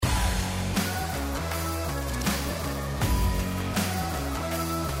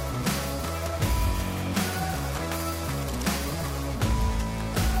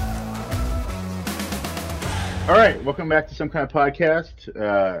All right, welcome back to Some Kind of Podcast,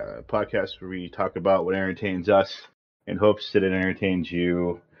 a podcast where we talk about what entertains us in hopes that it entertains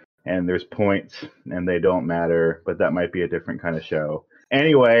you. And there's points, and they don't matter, but that might be a different kind of show.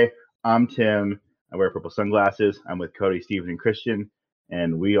 Anyway, I'm Tim. I wear purple sunglasses. I'm with Cody, Steven, and Christian,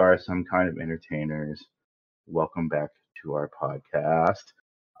 and we are Some Kind of Entertainers. Welcome back to our podcast.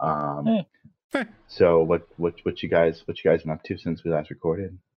 So, what you guys been up to since we last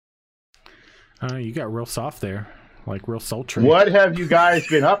recorded? You got real soft there, like real sultry. What have you guys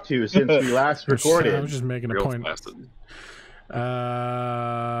been up to since we last recorded? I was just making a point.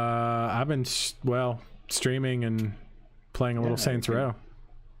 I've been streaming and playing a little Saints Row.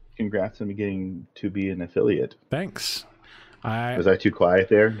 Congrats on getting to be an affiliate. Thanks. Was I too quiet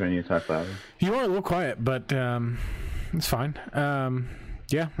there? Do I need to talk louder? You are a little quiet, but it's fine.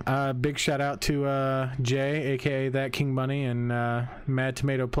 Big shout out to Jay, aka That King Bunny, and Mad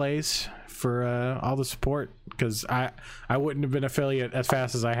Tomato Plays for all the support, because I wouldn't have been affiliate as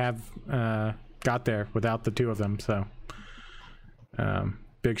fast as I have got there without the two of them. So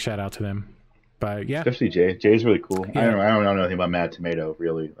big shout out to them. But yeah, especially Jay. Jay's really cool. Yeah. I don't know anything about Mad Tomato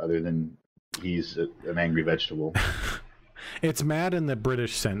really, other than he's an angry vegetable. It's mad in the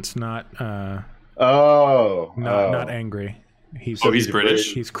British sense, not angry. He's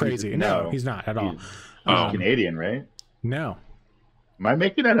British? He's crazy. No, he's not at all. He's Canadian, right? No. Am I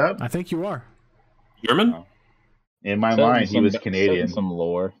making that up? I think you are. German? Oh. In my mind, he was Canadian. Some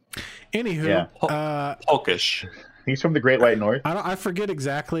lore. Anywho, Polkish. He's from the Great White North. I forget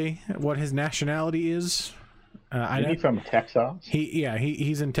exactly what his nationality is. Isn't he from Texas?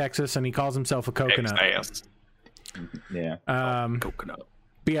 He's in Texas, and he calls himself a coconut. Texas. Yeah. Coconut.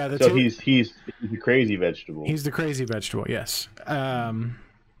 But yeah, he's the crazy vegetable. He's the crazy vegetable. Yes.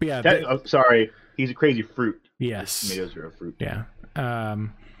 Sorry, he's a crazy fruit. Yes. Tomatoes are a fruit. Yeah.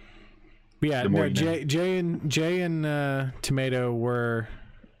 Jay and Tomato were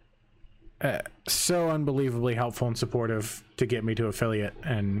so unbelievably helpful and supportive to get me to affiliate,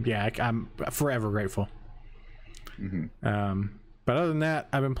 and I'm forever grateful. Mm-hmm. But other than that,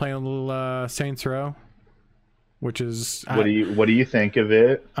 I've been playing a little Saints Row, which is what do you think of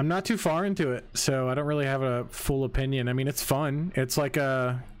it? I'm not too far into it, so I don't really have a full opinion. I mean, it's fun. It's like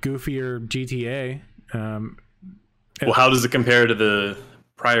a goofier GTA. Well, how does it compare to the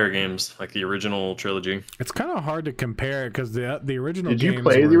prior games, like the original trilogy? It's kind of hard to compare because the original. Did you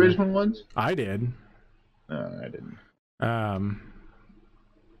play the original ones? I did. No, I didn't.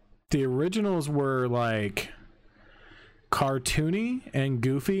 The originals were like cartoony and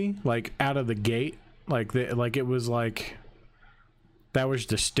goofy, like out of the gate. Like it was like that was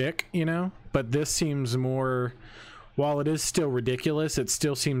the stick, you know. But this seems more, while it is still ridiculous, it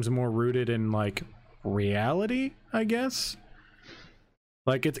still seems more rooted in like reality, I guess.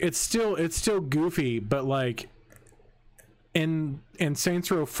 Like it's still goofy, but like in Saints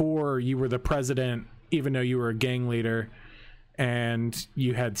Row 4, you were the president, even though you were a gang leader, and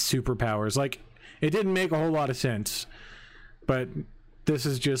you had superpowers. Like it didn't make a whole lot of sense, but this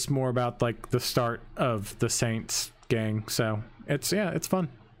is just more about like the start of the Saints gang, so it's fun.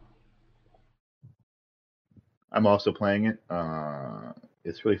 I'm also playing it.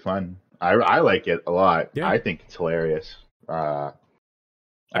 It's really fun. I like it a lot. Yeah. I think it's hilarious. I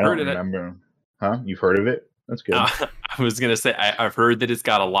don't remember. Huh? You've heard of it? That's good. I was gonna say I've heard that it's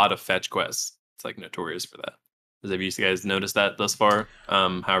got a lot of fetch quests. It's like notorious for that. Have you guys noticed that thus far?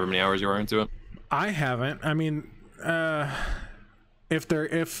 However many hours you are into it. I haven't. I mean, if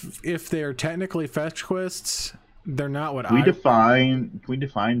they're technically fetch quests, they're not what we define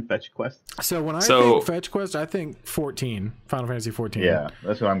fetch quests. So when I think fetch quest, I think 14, Final Fantasy 14. Yeah,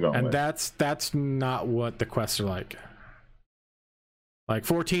 that's what I'm going with. And that's not what the quests are like. Like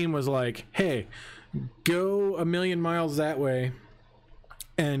 14 was like, hey, go 1,000,000 miles that way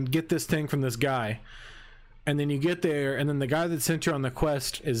and get this thing from this guy. And then you get there, and then the guy that sent you on the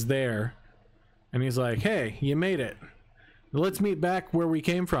quest is there, and he's like, hey, you made it. Let's meet back where we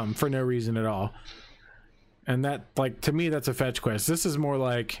came from for no reason at all. And that, like, to me, that's a fetch quest. This is more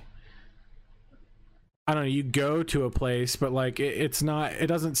like, I don't know, you go to a place, but like it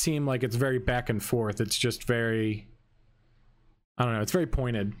doesn't seem like it's very back and forth. It's just very, I don't know, it's very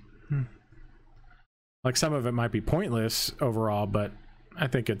pointed. Like some of it might be pointless overall, but I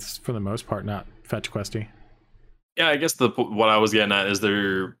think it's for the most part not fetch questy. Yeah, I guess what I was getting at is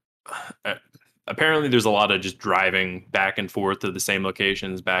apparently there's a lot of just driving back and forth to the same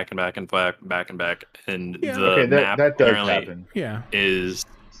locations, back and back, and the map that does apparently happen. Is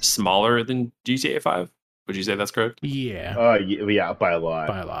smaller than GTA 5. Would you say that's correct? Yeah. Yeah, by a lot.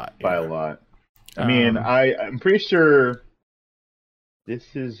 By a lot. I mean, I'm pretty sure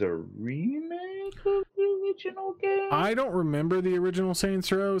this is a remake of the original game? I don't remember the original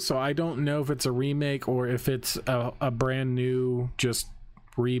Saints Row, so I don't know if it's a remake or if it's a brand new just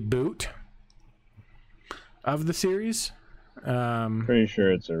reboot of the series. Pretty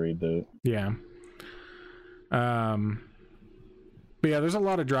sure it's a reboot. Yeah. But yeah, there's a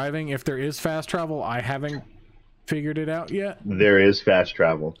lot of driving. If there is fast travel, I haven't figured it out yet. There is fast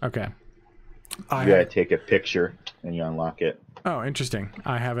travel. Okay. You gotta take a picture and you unlock it. Oh, interesting.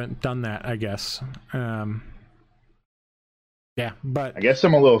 I haven't done that, I guess. Yeah, but I guess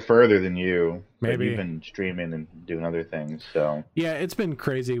I'm a little further than you. Maybe. You've been streaming and doing other things, so. Yeah, it's been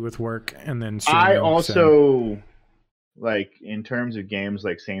crazy with work and then streaming. I also, like, in terms of games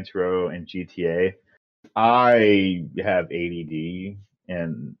like Saints Row and GTA, I have ADD,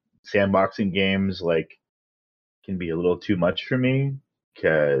 and sandboxing games, like, can be a little too much for me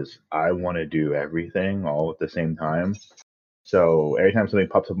because I want to do everything all at the same time. So every time something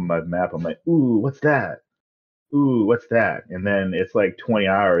pops up on my map, I'm like, ooh, what's that? Ooh, what's that? And then it's like 20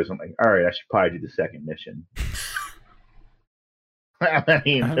 hours. I'm like, all right, I should probably do the second mission. I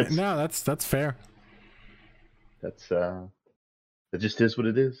mean, no, that's fair. That's it just is what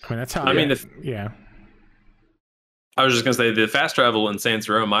it is. I mean, that's how. I mean, yeah. I was just gonna say the fast travel in Saints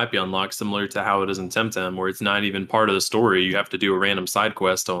Row might be unlocked similar to how it is in Temtem, where it's not even part of the story. You have to do a random side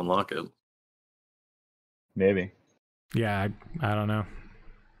quest to unlock it. Maybe. Yeah, I don't know.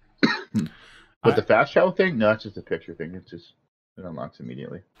 But the fast travel thing, no, it's just a picture thing. It unlocks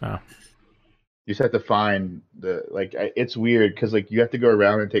immediately. Oh. You just have to find it's weird because like you have to go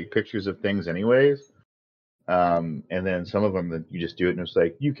around and take pictures of things anyways. And then some of them that you just do it and it's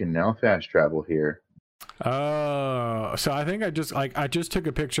like you can now fast travel here. Oh, so I think I just took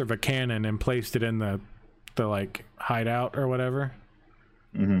a picture of a cannon and placed it in the like hideout or whatever.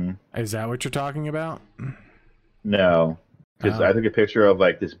 Mm-hmm. Is that what you're talking about? No, because I took a picture of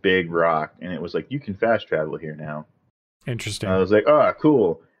like this big rock and it was like you can fast travel here now. Interesting. And I was like, oh,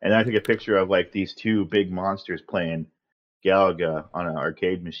 cool. And I took a picture of like these two big monsters playing Galaga on an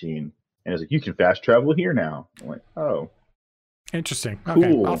arcade machine, and it was like you can fast travel here now. I'm like, oh, interesting. Cool.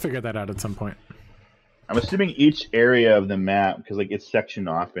 Okay, I'll figure that out at some point. I'm assuming each area of the map, because like it's sectioned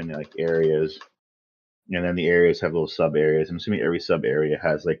off into like areas, and then the areas have little sub areas. I'm assuming every sub area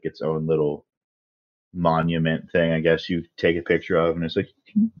has like its own little monument thing. I guess you take a picture of, and it's like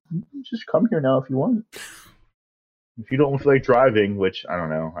you can just come here now if you want. If you don't feel like driving, which I don't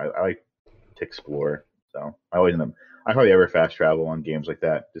know, I like to explore, so I hardly ever fast travel on games like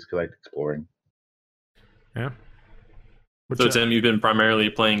that just because I like exploring. Yeah. So Tim, you've been primarily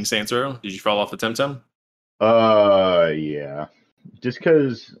playing Saints Row. Did you fall off the Temtem? Yeah. Just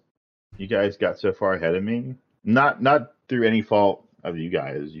because you guys got so far ahead of me. Not through any fault of you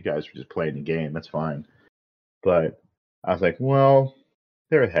guys. You guys were just playing the game. That's fine. But I was like, well,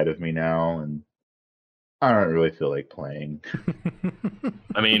 they're ahead of me now, and I don't really feel like playing.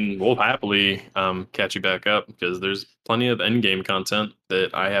 I mean, we'll happily catch you back up because there's plenty of endgame content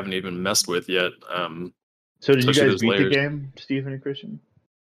that I haven't even messed with yet. So did you guys beat layers. the game, Stephen and Christian?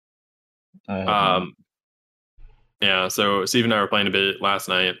 Yeah, so Steve and I were playing a bit last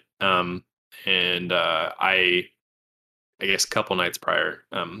night, and I guess a couple nights prior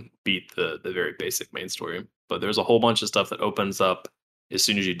beat the very basic main story. But there's a whole bunch of stuff that opens up as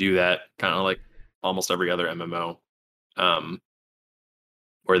soon as you do that, kind of like almost every other MMO.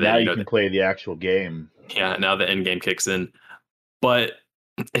 Where now you can play the actual game. Yeah, now the end game kicks in, but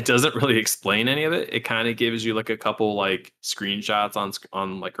it doesn't really explain any of it. It kind of gives you like a couple like screenshots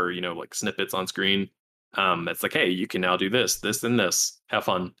on like, or like snippets on screen. It's like, hey, you can now do this, and this. Have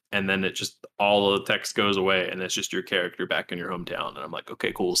fun, and then it just all the text goes away, and it's just your character back in your hometown. And I'm like,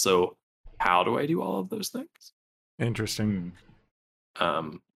 okay, cool. So how do I do all of those things? Interesting.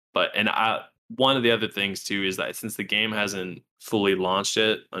 One of the other things too is that since the game hasn't fully launched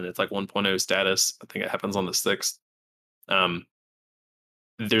yet, and it's like 1.0 status, I think it happens on the 6th.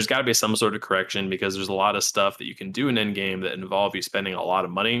 There's got to be some sort of correction because there's a lot of stuff that you can do in endgame that involve you spending a lot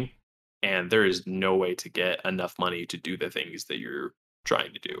of money, and there is no way to get enough money to do the things that you're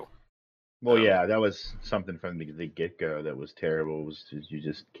trying to do. Well, yeah, that was something from the get-go that was terrible. Was you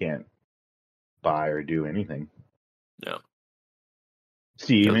just can't buy or do anything. Yeah.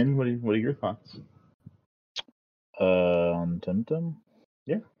 Steven, what are your thoughts? On Temtem?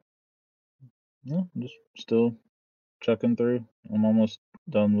 Yeah. Yeah, just still checking through. I'm almost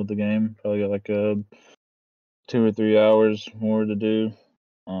done with the game. Probably got like 2 or 3 hours more to do.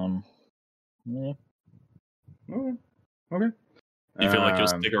 Yeah. Okay. Do you feel like you'll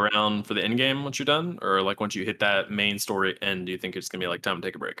stick around for the end game once you're done, or like once you hit that main story end, do you think it's gonna be like time to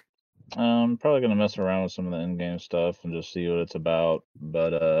take a break? I'm probably gonna mess around with some of the in-game stuff and just see what it's about.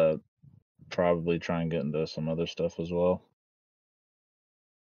 But probably try and get into some other stuff as well.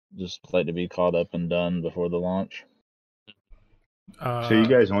 Just like to be caught up and done before the launch. So you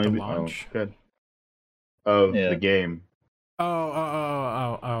guys only the be, launch. good. Of Yeah. the game.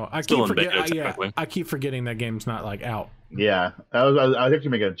 Oh! I Still keep in forgetting. beta, technically. I keep forgetting that game's not like out. Yeah, I was actually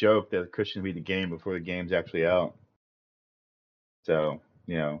making a joke that Christian beat the game before the game's actually out. So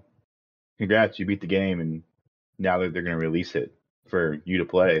congrats, you beat the game, and now that they're going to release it for you to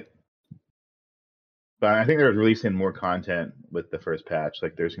play. But I think they're releasing more content with the first patch.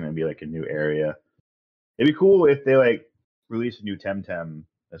 Like there's going to be like a new area. It'd be cool if they like release a new Temtem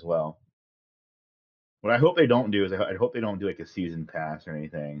as well. What I hope they don't do is I hope they don't do like a season pass or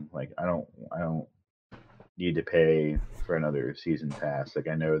anything. Like I don't need to pay for another season pass. Like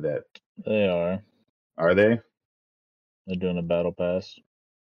I know that They are. Are they? They're doing a battle pass.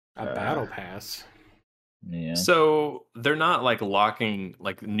 A battle pass. Yeah. So they're not like locking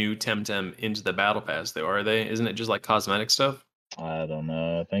like new Temtem into the battle pass, though, are they? Isn't it just like cosmetic stuff? I don't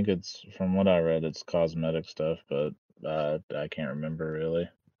know. I think it's, from what I read, it's cosmetic stuff, but I can't remember really.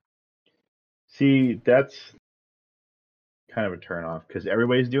 See, that's kind of a turnoff because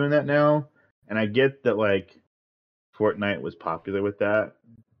everybody's doing that now, and I get that like Fortnite was popular with that,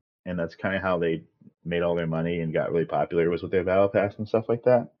 and that's kind of how they made all their money and got really popular was with their battle pass and stuff like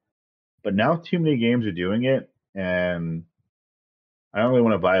that. But now too many games are doing it, and I don't really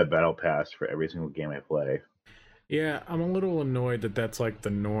want to buy a battle pass for every single game I play. Yeah, I'm a little annoyed that that's like the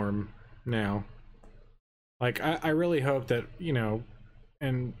norm now. Like, I really hope that,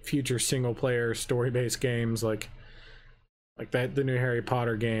 in future single player story based games like that, the new Harry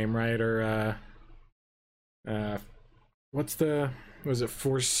Potter game, right? Or was it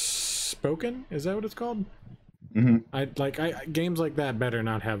Forspoken? Is that what it's called? Mm-hmm. Games like that better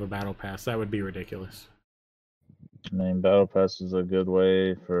not have a battle pass. That would be ridiculous. I mean, battle pass is a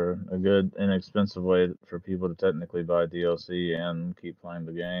good inexpensive way for people to technically buy DLC and keep playing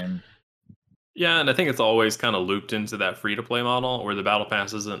the game. Yeah, and I think it's always kind of looped into that free to play model where the battle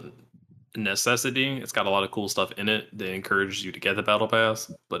pass isn't a necessity. It's got a lot of cool stuff in it that encourages you to get the battle pass,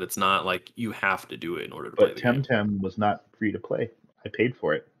 but it's not like you have to do it in order to play But the game. Temtem was not free to play. I paid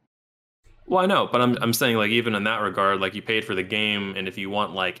for it. Well, I know, but I'm saying like even in that regard, like you paid for the game, and if you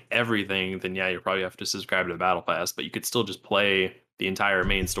want like everything, then yeah, you probably have to subscribe to the battle pass. But you could still just play the entire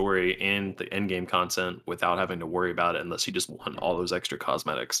main story and the end game content without having to worry about it, unless you just want all those extra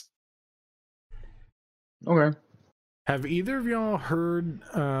cosmetics. Okay. Have either of y'all heard?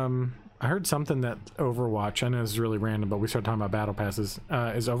 I heard something that Overwatch. I know this is really random, but we started talking about battle passes.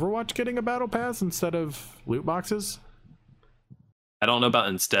 Is Overwatch getting a battle pass instead of loot boxes? I don't know about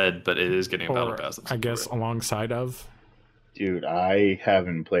instead, but it is getting a battle pass. I guess alongside of. Dude, I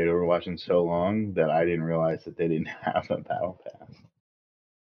haven't played Overwatch in so long that I didn't realize that they didn't have a battle pass.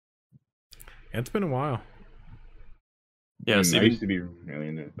 It's been a while. Yeah, I used to be really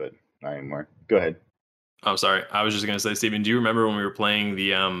into it, but not anymore. Go ahead. Oh, sorry. I was just gonna say, Steven, do you remember when we were playing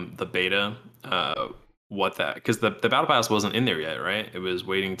the beta? What that? Because the battle pass wasn't in there yet, right? It was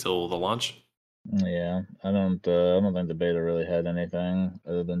waiting till the launch. Yeah, I don't think the beta really had anything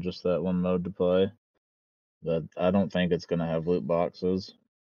other than just that one mode to play. But I don't think it's gonna have loot boxes.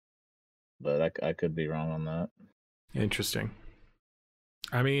 But I could be wrong on that. Interesting.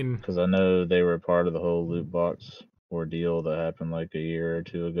 I mean, because I know they were part of the whole loot box ordeal that happened like a year or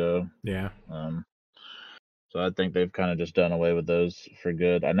two ago. Yeah. So I think they've kind of just done away with those for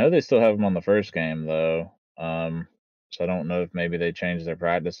good. I know they still have them on the first game though. So I don't know if maybe they changed their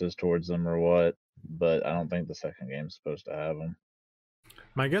practices towards them or what, but I don't think the second game's supposed to have them.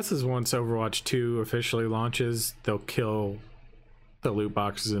 My guess is once Overwatch 2 officially launches, they'll kill the loot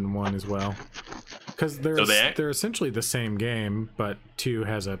boxes in 1 as well. Because they're essentially the same game, but 2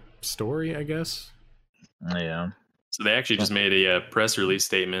 has a story, I guess. Yeah. So they actually just made a press release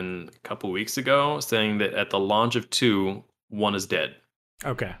statement a couple weeks ago saying that at the launch of 2, 1 is dead.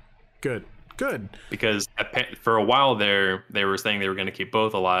 Okay, good. Because for a while there, they were saying they were going to keep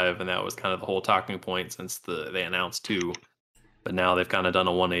both alive, and that was kind of the whole talking point since they announced 2. But now they've kind of done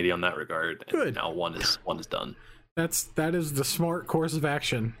a 180 on that regard. And good. Now one is done. That is the smart course of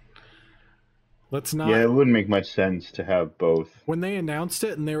action. Let's not. Yeah, it wouldn't make much sense to have both. When they announced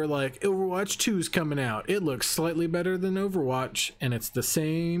it and they were like, Overwatch 2 is coming out. It looks slightly better than Overwatch, and it's the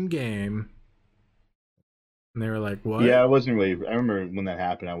same game. And they were like, what? Yeah, I remember when that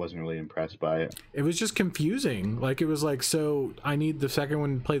happened, I wasn't really impressed by it. It was just confusing. Like, it was like, so I need the second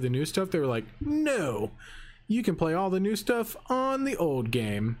one to play the new stuff? They were like, no. You can play all the new stuff on the old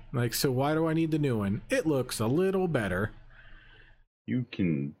game. Like, so why do I need the new one? It looks a little better. You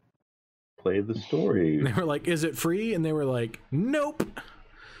can play the story. And they were like, is it free? And they were like, nope.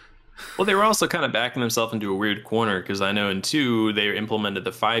 Well, they were also kind of backing themselves into a weird corner because I know in 2 they implemented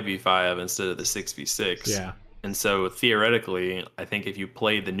the 5v5 instead of the 6v6. Yeah. And so theoretically, I think if you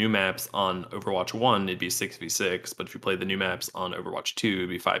played the new maps on Overwatch 1, it'd be 6v6. But if you played the new maps on Overwatch 2, it'd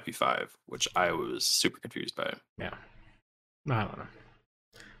be 5v5, which I was super confused by. Yeah. I don't know.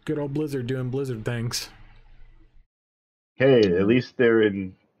 Good old Blizzard doing Blizzard things. Hey, at least they're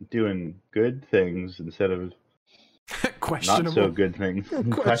doing good things instead of Questionable. not so good things.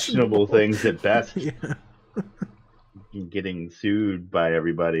 Questionable. Questionable things at best. Yeah. Getting sued by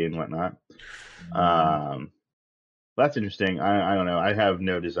everybody and whatnot. That's interesting. I don't know. I have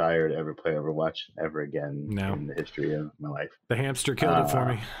no desire to ever play Overwatch ever again in the history of my life. The hamster killed it for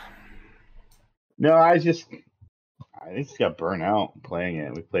me. No, I just got burnt out playing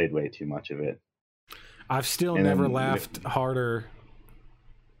it. We played way too much of it. I've still never laughed harder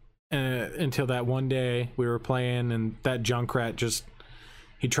until that one day we were playing and that Junkrat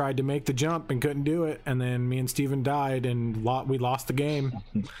he tried to make the jump and couldn't do it, and then me and Steven died and we lost the game.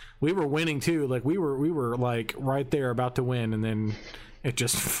 We were winning too, like we were like right there about to win, and then it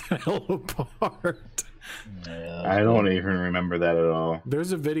just fell apart. Yeah, I don't even remember that at all.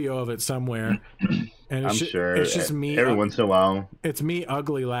 There's a video of it somewhere, and I'm sure it's just me every once in a while. It's me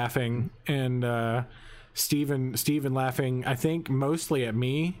ugly laughing and Steven laughing, I think mostly at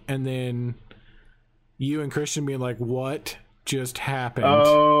me, and then you and Christian being like, "What just happened?"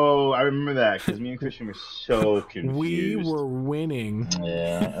 Oh, I remember that because me and Christian were so confused. We were winning.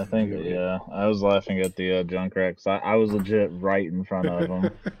 Yeah, I think. Yeah, I was laughing at the Junkrat. I was legit right in front of him,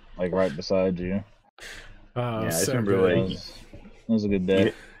 like right beside you. Yeah, I just remember like it was a good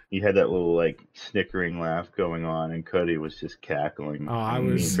day. You had that little like snickering laugh going on, and Cody was just cackling. Oh, I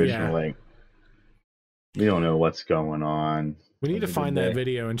was like, we don't know what's going on. We need to find that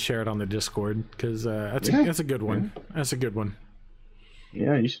video and share it on the Discord because that's a good one. Yeah. That's a good one.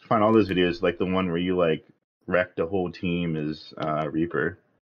 Yeah, you should find all those videos, like the one where you like wrecked a whole team as Reaper.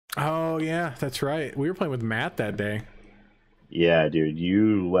 Oh yeah, that's right. We were playing with Matt that day. Yeah, dude,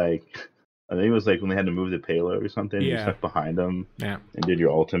 you like. I think it was like when they had to move the payload or something. Yeah. You stuck behind them and did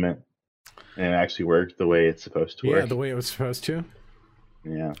your ultimate. And it actually worked the way it's supposed to work. Yeah, the way it was supposed to.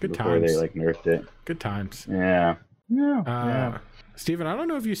 Yeah. Good before times. They like nerfed it. Good times. Yeah. Yeah. Steven, I don't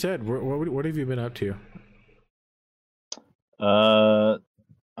know if you said, what have you been up to?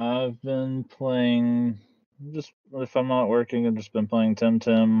 I've been playing, just if I'm not working, I've just been playing Tim.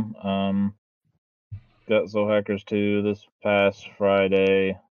 Got Soul Hackers 2 this past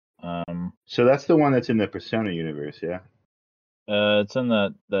Friday. So that's the one that's in the Persona universe, yeah? It's in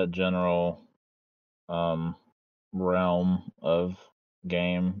that general realm of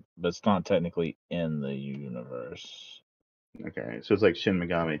game, but it's not technically in the universe. Okay, so it's like Shin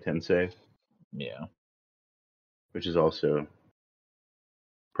Megami Tensei? Yeah. Which is also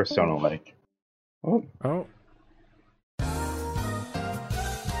Persona-like. Oh.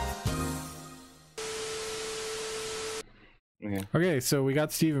 Yeah. Okay, so we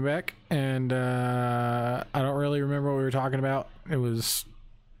got Steven back, and I don't really remember what we were talking about. It was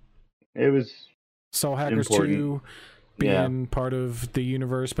Soul Hackers 2 being part of the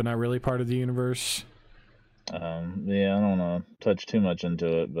universe, but not really part of the universe. Yeah, I don't want to touch too much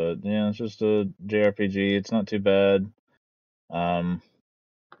into it, but yeah, it's just a JRPG. It's not too bad. I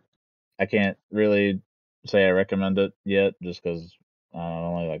can't really say I recommend it yet, just because I'm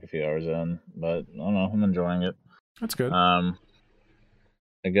only like a few hours in, but I don't know, I'm enjoying it. That's good.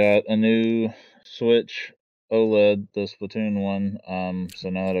 I got a new Switch OLED, the Splatoon one. So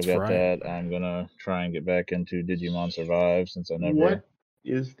now that I've got that, I'm gonna try and get back into Digimon Survive since I never. What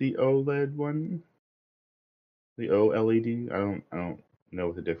is the OLED one? The OLED? I don't know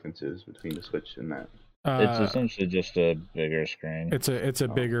what the difference is between the Switch and that. It's essentially just a bigger screen. It's a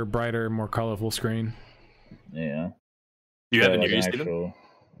bigger, brighter, more colorful screen. Yeah. Do you have it near you, Steven?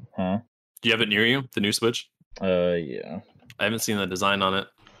 Huh? Do you have it near you, the new Switch? Yeah. I haven't seen the design on it.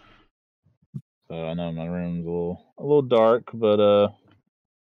 So I know my room's a little dark, but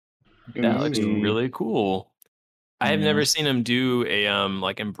that looks really cool. I have never seen him do a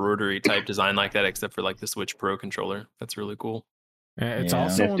like embroidery type design like that, except for like the Switch Pro controller. That's really cool. It's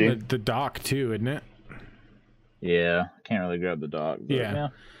also on the dock too, isn't it? Yeah, can't really grab the dock. But yeah.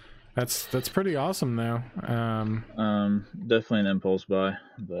 That's pretty awesome though. Definitely an impulse buy,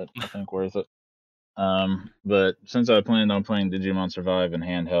 but I think worth it. But since I planned on playing Digimon Survive in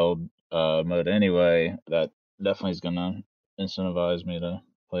handheld mode anyway, that definitely is gonna incentivize me to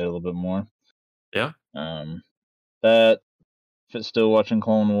play a little bit more. Yeah. That if it's still watching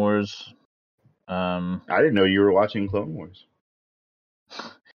Clone Wars. I didn't know you were watching Clone Wars.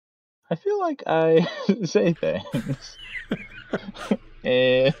 I feel like I say things.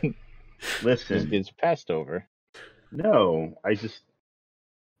 And Listen, Just gets passed over. no, I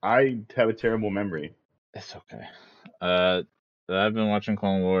have a terrible memory. It's okay. I've been watching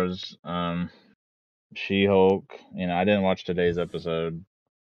Clone Wars. She-Hulk. I didn't watch today's episode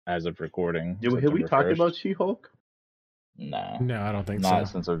as of recording. Have we September talked 1st. about She-Hulk? No. No, I don't think Not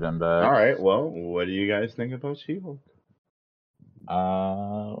so. since I've been back. All right. Well, what do you guys think about She-Hulk?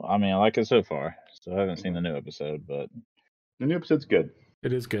 I like it so far. Still haven't seen the new episode, but The new episode's good.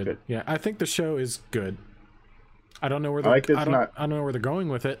 It is good. Yeah, I think the show is good. I don't know where I don't know where they're going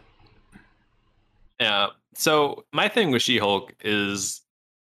with it. Yeah. So my thing with She-Hulk is,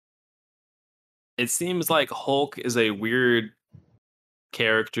 it seems like Hulk is a weird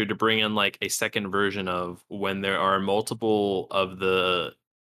character to bring in like a second version of when there are multiple of the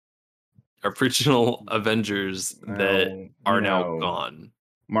original Avengers that are now gone.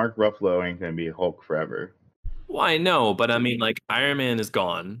 Mark Ruffalo ain't gonna be Hulk forever. Well, I know, but I mean, like, Iron Man is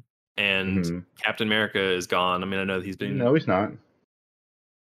gone and Captain America is gone. I mean, I know he's been. No, he's not.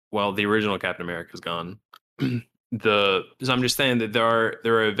 Well, the original Captain America is gone. So I'm just saying that there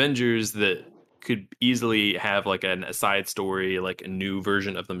are Avengers that could easily have like a side story, like a new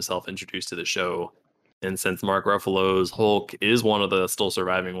version of themselves introduced to the show. And since Mark Ruffalo's Hulk is one of the still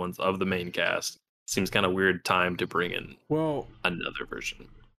surviving ones of the main cast, seems kind of weird time to bring in another version.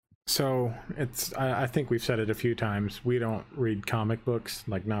 So I think we've said it a few times. We don't read comic books,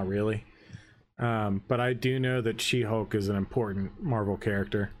 like not really. But I do know that She-Hulk is an important Marvel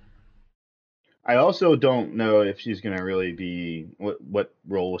character. I also don't know if she's gonna really be what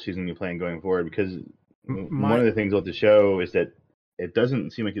role she's gonna be playing going forward, because one of the things with the show is that it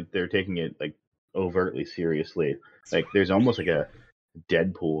doesn't seem like they're taking it like overtly seriously. Like there's almost like a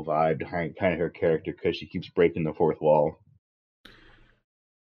Deadpool vibe behind kind of her character because she keeps breaking the fourth wall.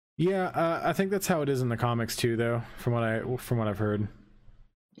 Yeah, I think that's how it is in the comics too, though. From what I've heard.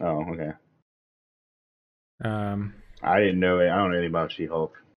 Oh, okay. I didn't know it. I don't know anything about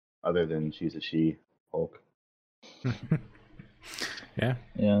She-Hulk other than she's a She-Hulk. Yeah.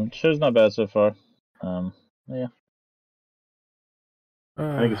 Yeah, the show's not bad so far. Yeah.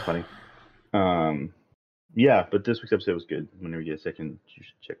 I think it's funny. Yeah, but this week's episode was good. Whenever you get a second, you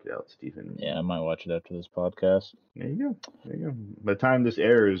should check it out, Stephen. Yeah, I might watch it after this podcast. There you go. By the time this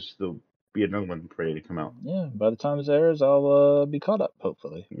airs, there'll be another one ready to come out. Yeah, by the time this airs, I'll be caught up,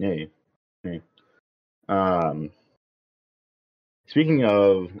 hopefully. Yeah. Speaking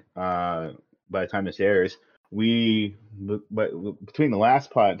of, by the time this airs, between the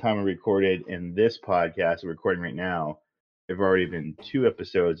last time we recorded and this podcast we're recording right now, there have already been 2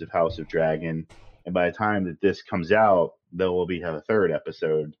 episodes of House of Dragon, and by the time that this comes out, there will have a 3rd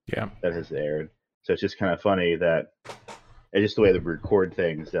episode that has aired. So it's just kind of funny that it's just the way that we record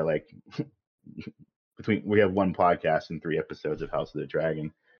things that like we have 1 podcast and 3 episodes of House of the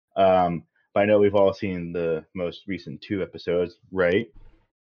Dragon. But I know we've all seen the most recent 2 episodes, right?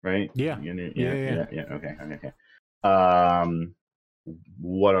 Yeah. Okay.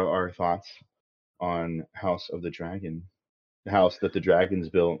 What are our thoughts on House of the Dragon? The house that the dragons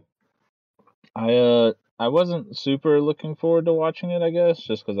built. I wasn't super looking forward to watching it, I guess,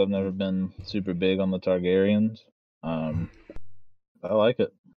 just because I've never been super big on the Targaryens. I like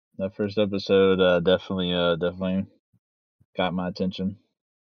it. That first episode definitely got my attention.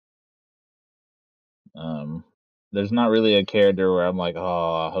 There's not really a character where I'm like,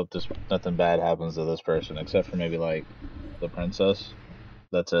 oh, I hope nothing bad happens to this person, except for maybe like the princess.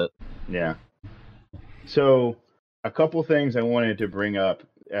 That's it. Yeah. So a couple things I wanted to bring up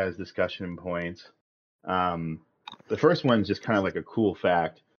as discussion points. The first one is just kind of like a cool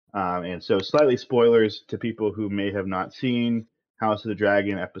fact. And so slightly spoilers to people who may have not seen House of the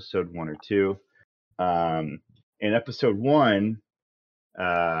Dragon episode 1 or 2. In episode 1,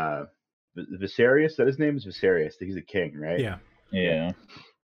 Viserys, that his name is Viserys. He's a king, right? Yeah.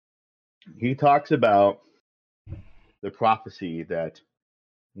 He talks about the prophecy that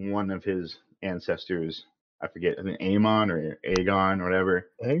one of his ancestors, I forget, I think Aemon or Aegon or whatever.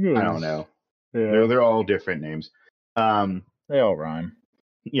 I don't know. Yeah. They're all different names. They all rhyme.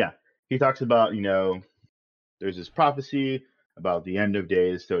 Yeah. He talks about, there's this prophecy about the end of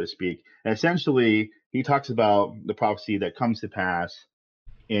days, so to speak. And essentially, he talks about the prophecy that comes to pass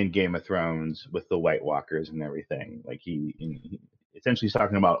in Game of Thrones with the White Walkers and everything. Like he essentially is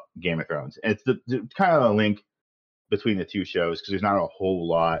talking about Game of Thrones. And it's the kind of a link between the 2 shows because there's not a whole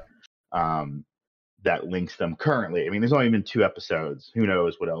lot that links them currently. I mean, there's only been 2 episodes. Who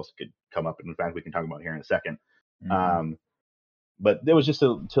knows what else could come up? And in fact, we can talk about here in a second. Mm-hmm. But there was just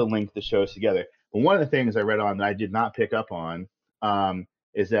to link the shows together. But one of the things I read on that I did not pick up on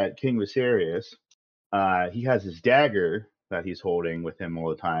is that King Viserys, he has his dagger that he's holding with him all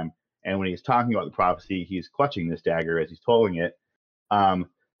the time, And when he's talking about the prophecy, he's clutching this dagger as he's holding it.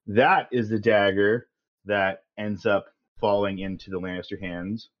 That is the dagger that ends up falling into the Lannister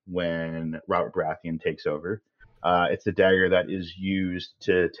hands when Robert Baratheon takes over. It's a dagger that is used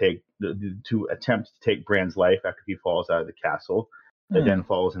to attempt to take Bran's life after he falls out of the castle. That then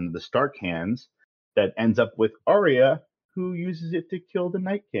falls into the Stark hands. That ends up with Arya, who uses it to kill the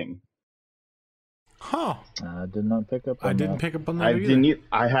Night King. Huh. I did not pick up on that. I didn't pick up on that either.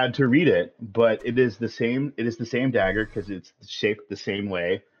 I had to read it, but it is the same dagger because it's shaped the same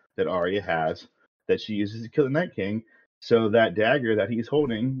way that Arya has, that she uses to kill the Night King. So that dagger that he's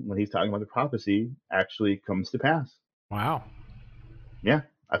holding when he's talking about the prophecy actually comes to pass. Wow. Yeah,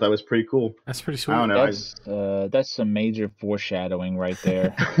 I thought it was pretty cool. That's pretty sweet. I don't know. That's some major foreshadowing right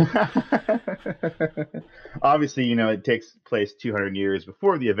there. Obviously, it takes place 200 years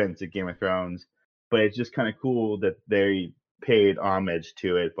before the events of Game of Thrones, but it's just kind of cool that they paid homage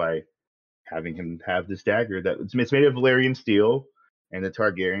to it by having him have this dagger that it's made of Valyrian steel, and the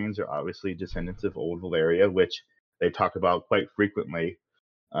Targaryens are obviously descendants of old Valyria, which they talk about quite frequently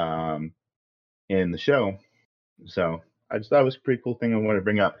in the show. So I just thought it was a pretty cool thing I wanted to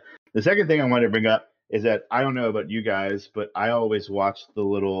bring up. The second thing I wanted to bring up is that I don't know about you guys, but I always watch the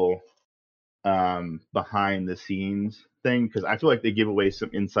little behind the scenes thing because I feel like they give away some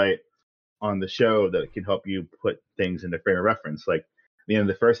insight on the show that can help you put things into frame of reference. Like at the end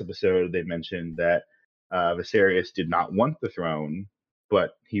of the first episode, they mentioned that Viserys did not want the throne,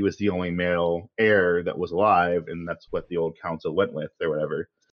 but he was the only male heir that was alive, and that's what the old council went with or whatever.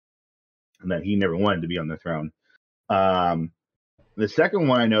 And that he never wanted to be on the throne. The second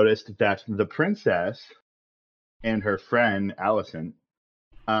one, I noticed that the princess and her friend Alicent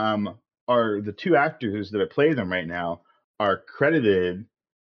are the two actors that play them right now are credited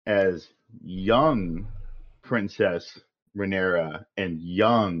as young Princess Rhaenyra and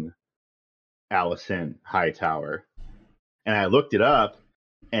young Alicent Hightower. And I looked it up,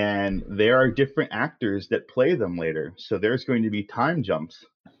 and there are different actors that play them later. So there's going to be time jumps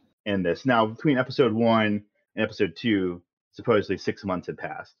in this. Now, between episode 1 and episode 2, supposedly 6 months had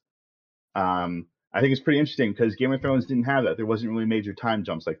passed. I think it's pretty interesting because Game of Thrones didn't have that. There wasn't really major time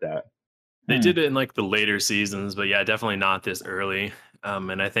jumps like that. They did it in like the later seasons, but yeah, definitely not this early.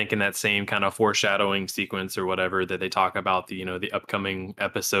 And I think in that same kind of foreshadowing sequence or whatever that they talk about the upcoming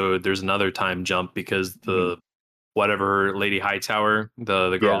episode, there's another time jump because the whatever Lady Hightower,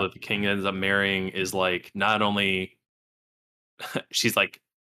 the girl that the king ends up marrying, is like not only she's like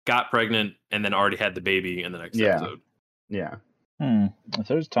got pregnant and then already had the baby in the next episode. Yeah. If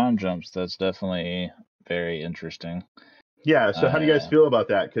there's time jumps, that's definitely very interesting. Yeah, so how do you guys feel about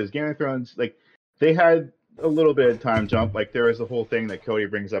that? Because Game of Thrones, like, they had a little bit of time jump. Like, there was a whole thing that Cody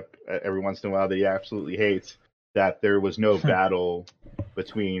brings up every once in a while that he absolutely hates, that there was no battle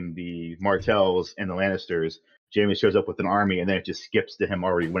between the Martells and the Lannisters. Jaime shows up with an army, and then it just skips to him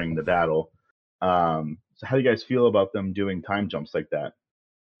already winning the battle. So how do you guys feel about them doing time jumps like that?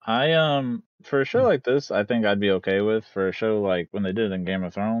 For a show like this, I think I'd be okay with. For a show like when they did it in Game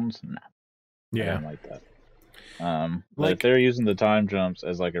of Thrones, no. I don't like that. But if they're using the time jumps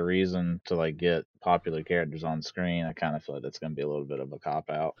as like a reason to like get popular characters on screen, I kind of feel like that's going to be a little bit of a cop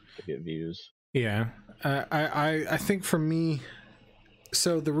out to get views. Yeah, I think for me,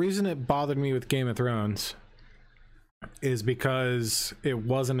 so the reason it bothered me with Game of Thrones is because it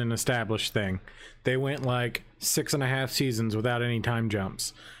wasn't an established thing. They went like 6.5 seasons without any time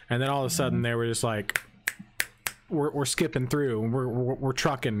jumps, and then all of a sudden they were just like, we're skipping through, we're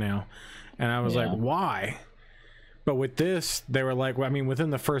trucking now, and I was like, why? But with this, they were like,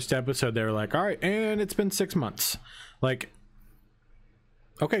 within the first episode, they were like, all right, and it's been 6 months. Like,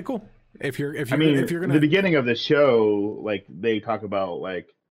 okay, cool. If you're gonna, the beginning of the show, like they talk about like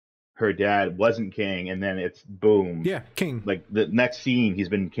her dad wasn't king, and then it's boom, king. Like the next scene, he's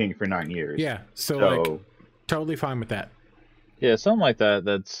been king for 9 years. Yeah, so like totally fine with that. Yeah, something like that.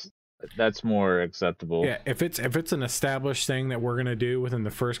 That's more acceptable. Yeah, if it's an established thing that we're gonna do within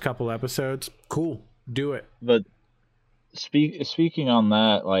the first couple episodes, cool, do it. But speaking on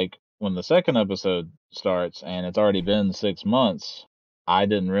that, like when the second episode starts and it's already been 6 months, I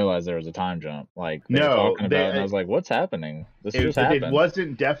didn't realize there was a time jump. Like they were talking about it, and I was like, "What's happening? This just happened." It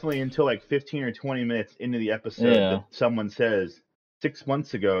wasn't definitely until like 15 or 20 minutes into the episode that someone says 6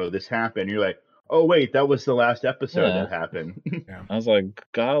 months ago this happened. You're like, "Oh wait, that was the last episode that happened." I was like,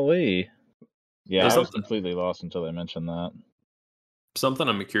 "Golly." Yeah, I was completely lost until they mentioned that. Something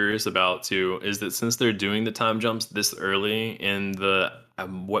I'm curious about too is that since they're doing the time jumps this early in the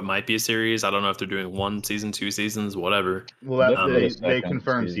what might be a series. I don't know if they're doing 1 season, 2 seasons, whatever. Well, Definitely the they second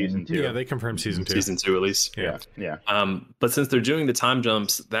confirmed season 2. Yeah, they confirmed season 2. Season 2 at least. Yeah. Yeah. But since they're doing the time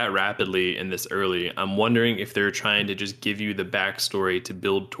jumps that rapidly and this early, I'm wondering if they're trying to just give you the backstory to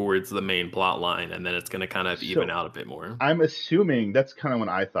build towards the main plot line, and then it's going to kind of even out a bit more. I'm assuming that's kind of what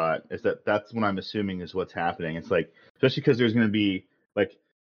I thought, is that's what I'm assuming is what's happening. It's like, especially because there's going to be like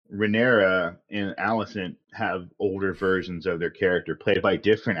Rhaenyra and Alicent have older versions of their character played by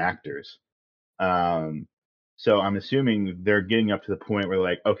different actors. So I'm assuming they're getting up to the point where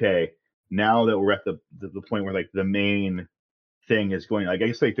like, okay, now that we're at the point where like the main thing is going, like, I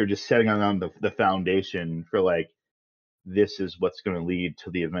guess like they're just setting on the foundation for like, this is what's going to lead to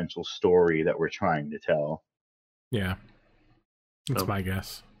the eventual story that we're trying to tell. Yeah. That's my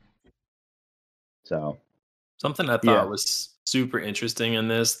guess. So something I thought was super interesting in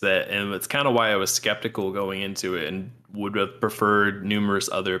this, and it's kind of why I was skeptical going into it and would have preferred numerous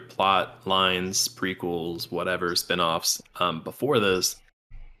other plot lines, prequels, whatever, spin-offs before this,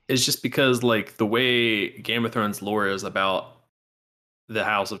 is just because like the way Game of Thrones lore is about the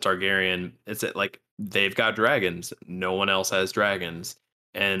House of Targaryen, it's that like they've got dragons, no one else has dragons.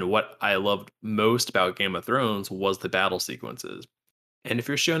 And what I loved most about Game of Thrones was the battle sequences. And if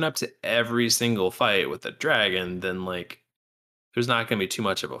you're showing up to every single fight with a dragon, then like there's not going to be too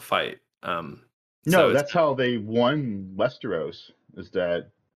much of a fight. No, that's how they won Westeros. Is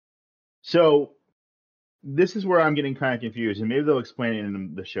that so? This is where I'm getting kind of confused, and maybe they'll explain it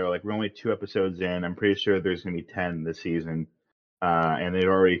in the show. Like we're only 2 episodes in. I'm pretty sure there's going to be 10 this season, and they've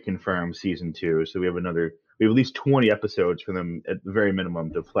already confirmed season 2. So we have at least 20 episodes for them at the very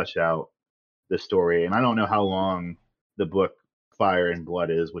minimum to flesh out the story. And I don't know how long the book Fire and Blood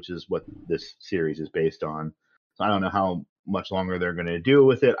is, which is what this series is based on. So I don't know how much longer they're going to do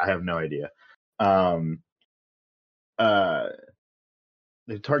with it. I have no idea.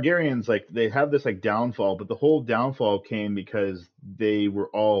 The Targaryens, like, they have this like downfall, but the whole downfall came because they were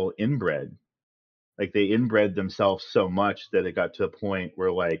all inbred. Like they inbred themselves so much that it got to a point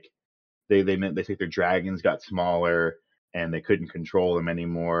where like they think their dragons got smaller and they couldn't control them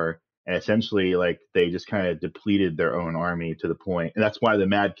anymore. And essentially, like, they just kind of depleted their own army to the point. And that's why the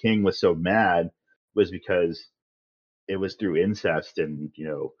Mad King was so mad, was because it was through incest and, you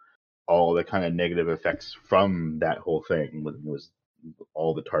know, all the kind of negative effects from that whole thing was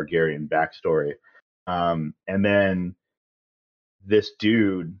all the Targaryen backstory. And then this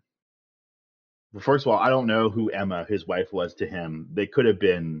dude, first of all, I don't know who Emma, his wife, was to him. They could have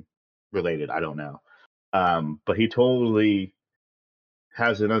been related. I don't know. But he totally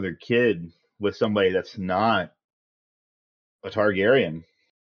has another kid with somebody that's not a Targaryen.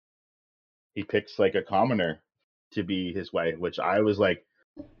 He picks like a commoner to be his wife, which I was like,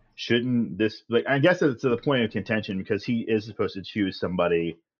 shouldn't this, like, I guess it's to the point of contention because he is supposed to choose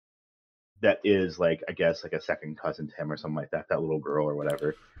somebody that is like, I guess, like a second cousin to him or something like that little girl or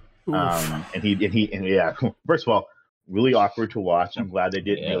whatever. And yeah, first of all, really awkward to watch. I'm glad they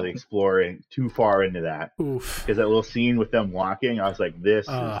didn't really explore too far into that. Because that little scene with them walking, I was like, this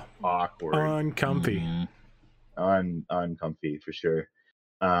is awkward. Uncomfy. Uncomfy for sure.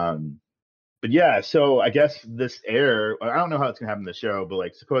 But yeah, so I guess this heir, I don't know how it's going to happen in the show, but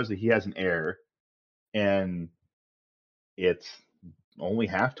like supposedly he has an heir and it's only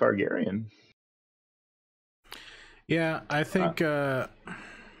half Targaryen. Yeah, I think by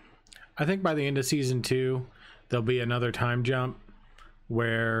the end of season 2, there'll be another time jump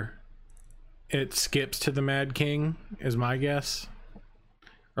where it skips to the Mad King, is my guess.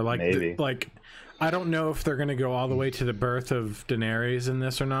 Or like, maybe. Like, I don't know if they're going to go all the way to the birth of Daenerys in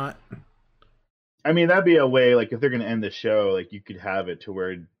this or not. I mean, that'd be a way, like, if they're going to end the show, like, you could have it to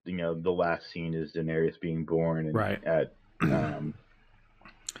where, you know, the last scene is Daenerys being born and right at,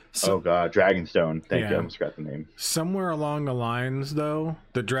 Dragonstone. Thank you, I almost forgot the name. Somewhere along the lines, though,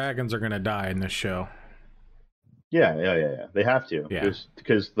 the dragons are going to die in this show. Yeah. They have to. Yeah.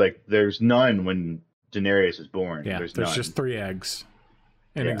 Because, like, there's none when Daenerys is born. Yeah, there's just 3 eggs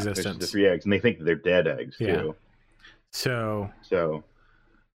in existence. There's just 3 eggs, and they think that they're dead eggs, too. So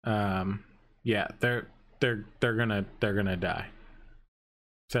yeah, they're gonna die.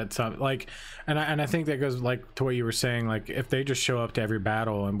 So that's something like, and I think that goes like to what you were saying. Like if they just show up to every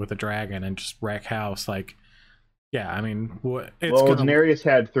battle and with a dragon and just wreck house, like, yeah, I mean, Daenerys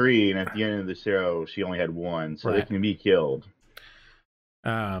had 3, and at the end of the show, she only had 1, so they can be killed.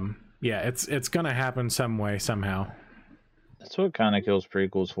 Yeah, it's gonna happen some way, somehow. That's what kind of kills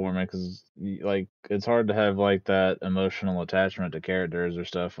prequels for me, because like it's hard to have like that emotional attachment to characters or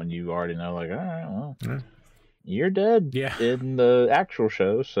stuff when you already know, like, all right, well, you're dead in the actual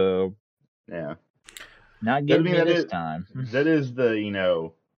show, so yeah. Not getting me that this is- time. That is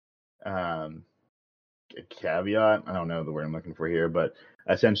the caveat. I don't know the word I'm looking for here, but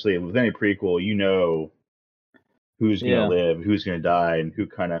essentially with any prequel, who's gonna live, who's gonna die, and who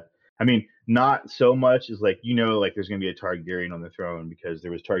kind of. I mean, not so much as like there's gonna be a Targaryen on the throne because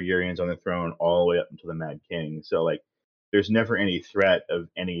there was Targaryens on the throne all the way up until the Mad King. So like, there's never any threat of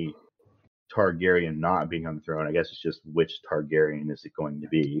any Targaryen not being on the throne. I guess it's just which Targaryen is it going to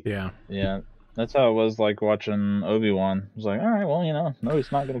be? Yeah. Yeah. That's how it was like watching Obi-Wan. It was like, all right, well, no,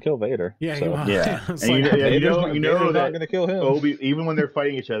 he's not going to kill Vader. Yeah, so. It's and like, Vader's that not going to kill him. even when they're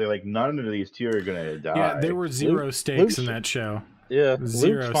fighting each other, like none of these two are going to die. yeah, there were zero stakes in that show. Yeah,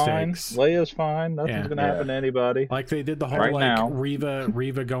 Zero Luke's fine. stakes. Leia's fine. Nothing's going to happen to anybody. Like they did the whole Right now.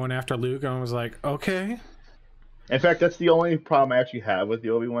 Reva going after Luke, and I was like, okay. In fact, that's the only problem I actually have with the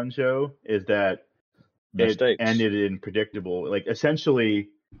Obi-Wan show is that it ended in predictable. Like essentially,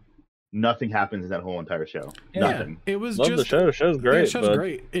 nothing happens in that whole entire show. Nothing. It was Love just the show. Show's great. Yeah, the show's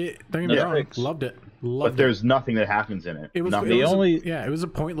great. Don't get me wrong. Loved it. But there's nothing that happens in it. It was nothing. it was a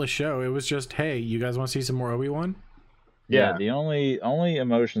pointless show. It was just, hey, you guys want to see some more Obi-Wan? Yeah. The only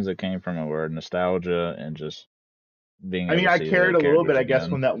emotions that came from it were nostalgia and just being. I mean, I cared a little bit, I guess,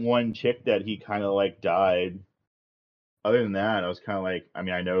 when that one chick that he kind of like died. Other than that, I was kind of like, I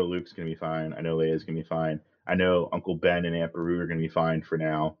mean, I know Luke's gonna be fine. I know Leia's gonna be fine. I know Uncle Ben and Aunt Beru are gonna be fine for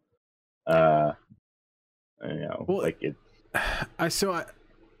now. I don't know. I feel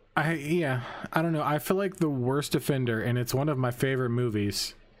like the worst offender, and it's one of my favorite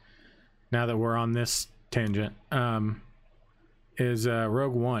movies. Now that we're on this tangent, is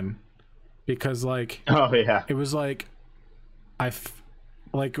Rogue One, because like, it was like,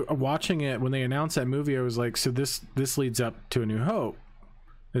 like watching it when they announced that movie, I was like, so this leads up to A New Hope.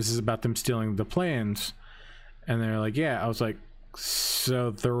 This is about them stealing the plans, and they're like, yeah. I was like,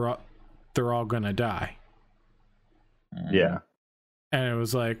 so they're all gonna die. Yeah. And it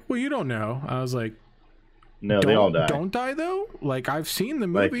was like, well, you don't know. I was like, no, they all die. Don't die though. Like I've seen the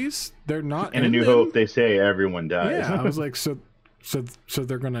movies. Like, they're not in A New Hope. They say everyone dies. Yeah. I was like, so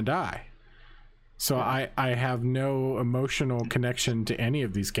they're gonna die. So I have no emotional connection to any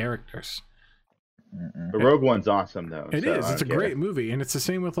of these characters. But Rogue One's awesome though. It is. It's a great movie, and it's the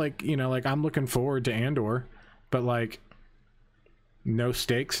same with like like I'm looking forward to Andor, but like no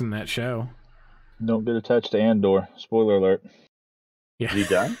stakes in that show. Don't get attached to Andor. Spoiler alert. Yeah. Did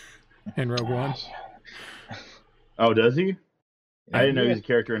he die? In Rogue One. Oh, does he? I didn't know he was a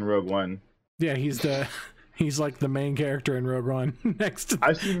character in Rogue One. Yeah, he's like the main character in Rogue One. Next to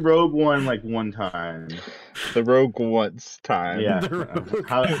I've seen Rogue One like one time. The Rogue Once time. Yeah.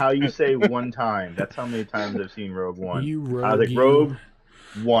 How you say one time? That's how many times I've seen Rogue One. I was like, Rogue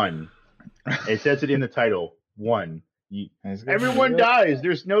One. It says it in the title. One. Everyone dies.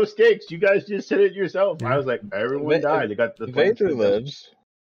 There's no stakes. You guys just said it yourself. Yeah. I was like, everyone died. They got the Vader lives.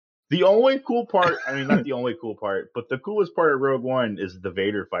 The only cool part, I mean, not the only cool part, but the coolest part of Rogue One is the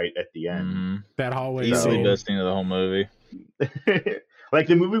Vader fight at the end. Mm-hmm. That hallway scene. The best scene of the whole movie. Like,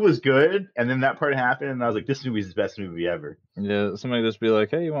 the movie was good, and then that part happened, and I was like, this movie's the best movie ever. Yeah, somebody just be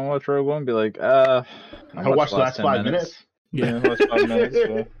like, hey, you want to watch Rogue One? Be like, I watched the last 5 minutes. Yeah, last 5 minutes.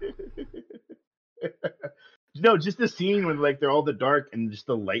 So. No, just the scene when like they're all in the dark and just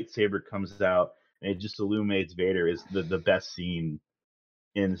the lightsaber comes out and it just illuminates Vader is the best scene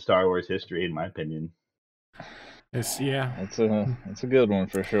in Star Wars history, in my opinion. It's a good one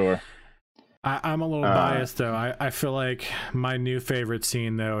for sure. I'm a little biased though. I feel like my new favorite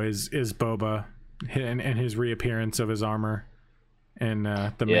scene though is Boba and his reappearance of his armor. And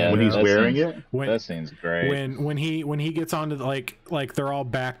when he's wearing it, that scene's great. When he gets onto like they're all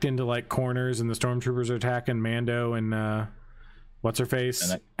backed into like corners and the stormtroopers are attacking Mando and what's her face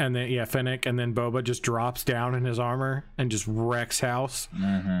Fennec. And then Fennec, and then Boba just drops down in his armor and just wrecks house.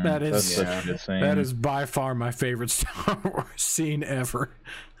 Mm-hmm. That's such a good scene. That is by far my favorite Star Wars scene ever.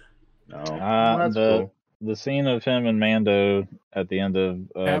 That's cool. The scene of him and Mando at the end of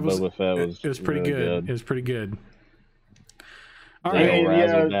Boba Fett was pretty really good. It was pretty good. All right,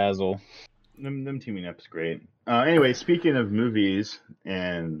 razzle dazzle. Them teaming up's great. Anyway, speaking of movies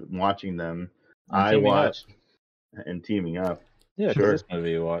and watching them, I watched and teaming up. Yeah, sure. This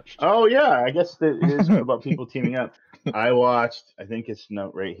movie you watched. Oh yeah, I guess it is about people teaming up. I watched. I think it's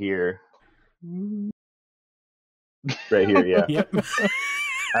right here. Right here, yeah. Yep.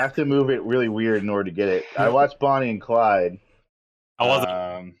 I have to move it really weird in order to get it. I watched Bonnie and Clyde. How was it?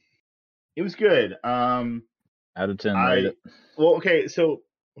 It was good. Out of 10, rate it. Well, okay, so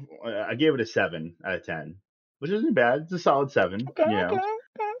I gave it a 7 out of 10, which isn't bad. It's a solid 7. Okay.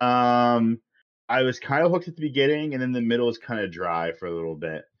 I was kind of hooked at the beginning, and then the middle was kind of dry for a little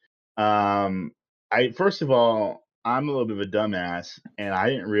bit. First of all, I'm a little bit of a dumbass, and I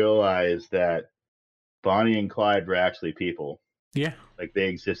didn't realize that Bonnie and Clyde were actually people. Yeah. Like they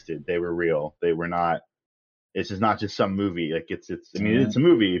existed. They were real. They were not. This is not just some movie. Like it's. I mean, it's a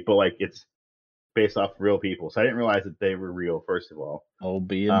movie, but like it's based off real people. So I didn't realize that they were real. First of all, Old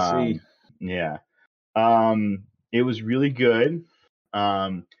B and C. Yeah. It was really good.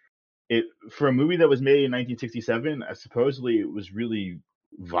 It for a movie that was made in 1967, supposedly it was really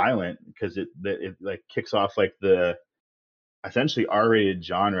violent because it like kicks off like the essentially R-rated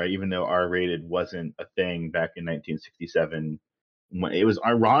genre, even though R-rated wasn't a thing back in 1967. When it was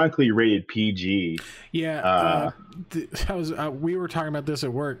ironically rated PG. Yeah, we were talking about this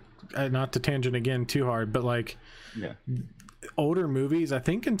at work. Not to tangent again too hard, but like, yeah, older movies, I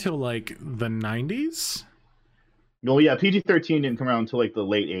think until like the 90s. Well, yeah, PG-13 didn't come around until like the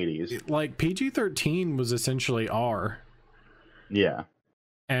late 80s. Like PG-13 was essentially R. Yeah,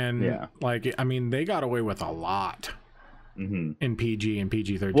 and like, I mean, they got away with a lot in PG and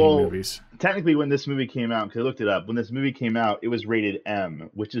PG-13 movies. Technically, when this movie came out, because I looked it up, when this movie came out, it was rated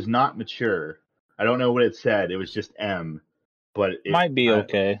M, which is not mature. I don't know what it said. It was just M, but it might be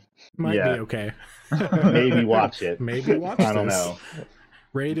okay. Be okay. Maybe watch it. Maybe watch this. I don't know.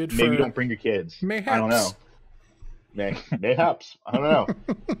 Rated Maybe for... don't bring your kids. Mayhaps. I don't know. Mayhaps. I don't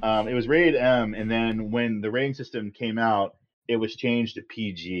know. It was rated M, and then when the rating system came out, it was changed to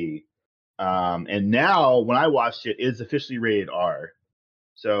PG. And now, when I watched it, it's officially rated R.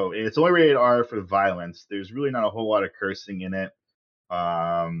 So it's only rated R for the violence. There's really not a whole lot of cursing in it.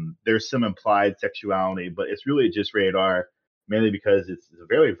 There's some implied sexuality, but it's really just rated R, mainly because it's a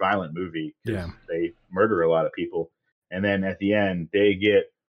very violent movie. Yeah. They murder a lot of people. And then at the end, they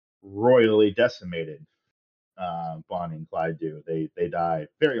get royally decimated. Bonnie and Clyde do. They die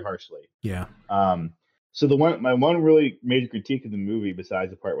very harshly. Yeah. So my one really major critique of the movie,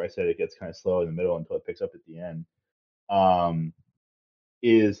 besides the part where I said it gets kind of slow in the middle until it picks up at the end,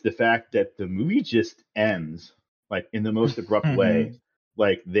 is the fact that the movie just ends like in the most abrupt way.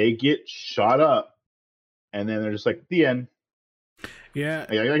 Like they get shot up, and then they're just like the end. Yeah.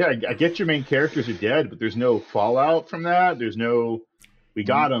 I get your main characters are dead, but there's no fallout from that. There's no, we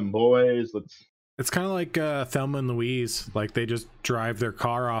got them, boys. Let's. It's kind of like Thelma and Louise. Like they just drive their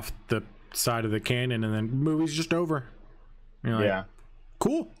car off the side of the canyon, and then the movie's just over. Like, yeah.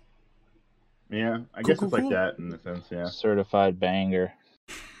 Cool. Yeah, I guess it's like that in a sense. Yeah. Certified banger.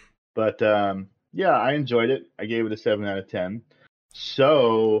 But yeah, I enjoyed it. I gave it a 7 out of 10.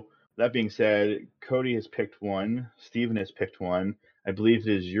 So that being said, Cody has picked one. Steven has picked one. I believe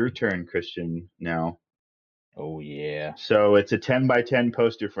it is your turn, Christian, now. Oh yeah. So it's a 10 by 10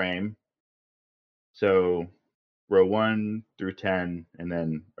 poster frame. So row 1 through 10, and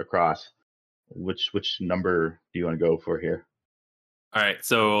then across. Which number do you want to go for here? All right.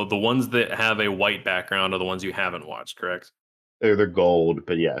 So the ones that have a white background are the ones you haven't watched, correct? They're gold,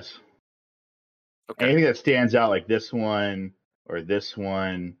 but yes. Okay. Anything that stands out like this one or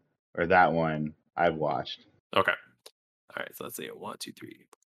that one, I've watched. Okay. All right. So let's see. 1, 2, 3.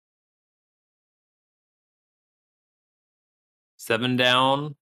 7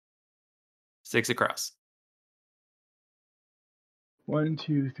 down, 6 across. 1,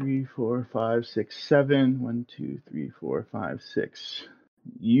 2, 3, 4, 5, 6, 7. 1, 2, 3, 4, 5, 6.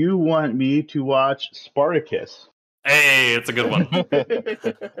 You want me to watch Spartacus? Hey, it's a good one. It's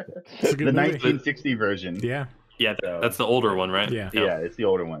a good the movie. 1960 version. Yeah. Yeah, that's the older one, right? Yeah. Yeah, it's the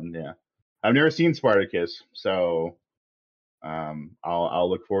older one. Yeah, I've never seen Spartacus, so I'll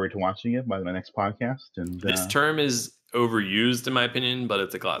look forward to watching it by my next podcast. And this term is overused, in my opinion, but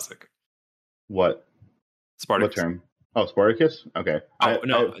it's a classic. What? Spartacus. What term? Oh, Spartacus. Okay. Oh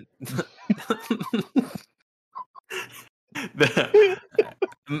no.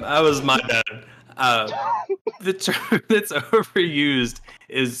 That was my bad. The term that's overused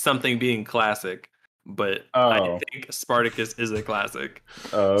is something being classic, but I think Spartacus is a classic.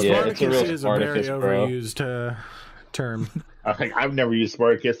 Spartacus is a very overused term. I've never used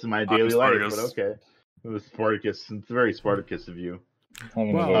Spartacus in my daily life, but okay. It was Spartacus. It's very Spartacus of you.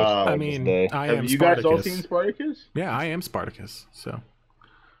 Well, I mean, I am have you Spartacus. guys all seen Spartacus? Yeah, I am Spartacus. So,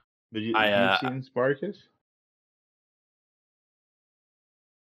 have you seen Spartacus?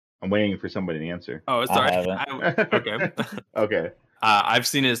 I'm waiting for somebody to answer. Oh, sorry. I haven't. Okay. Okay. I've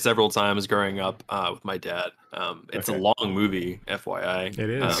seen it several times growing up with my dad. It's a long movie, FYI. It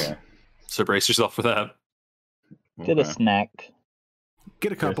is. So brace yourself for that. Get a snack.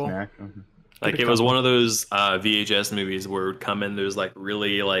 Get a couple. Snack. Like it was one of those VHS movies where it would come in those like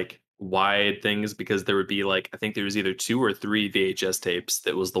really like wide things because there would be like I think there was either 2 or 3 VHS tapes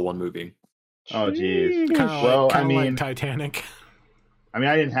that was the one movie. Oh geez. Kind of like Titanic. I mean,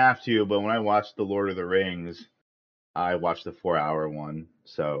 I didn't have to, but when I watched The Lord of the Rings, I watched the 4-hour one,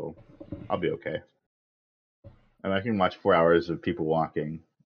 so I'll be okay. And I can watch 4 hours of people walking.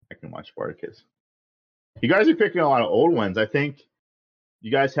 I can watch Spartacus. You guys are picking a lot of old ones. I think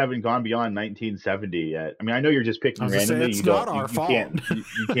you guys haven't gone beyond 1970 yet. I mean, I know you're just picking I was gonna say, randomly. it's You not don't, our you fault.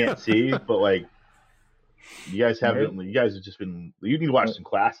 can't see, but like, you guys haven't. You guys have just been. You need to watch some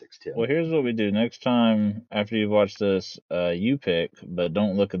classics, Tim. Well, here's what we do. Next time after you've watched this, you pick, but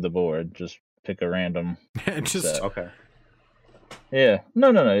don't look at the board. Just pick a random. Just set. Okay. Yeah.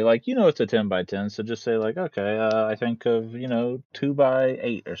 No. Like, it's a 10 by 10, so just say like, okay, I think of 2 by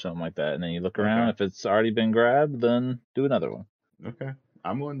 8 or something like that, and then you look around. Okay. If it's already been grabbed, then do another one. Okay.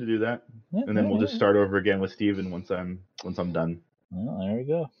 I'm willing to do that, Yeah, and then we'll just start over again with Steven once I'm done. Well, there we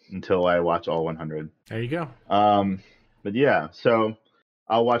go. Until I watch all 100. There you go. But yeah, so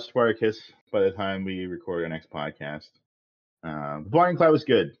I'll watch Spartacus by the time we record our next podcast. Blind Cloud was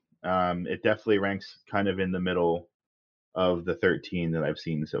good. It definitely ranks kind of in the middle of the 13 that I've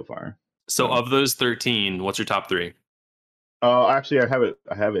seen so far. So of those 13, what's your top 3? Oh, actually, I have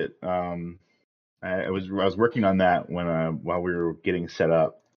it. I was working on that while we were getting set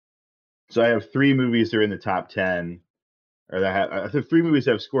up. So I have 3 movies that are in the top 10, or that I have 3 movies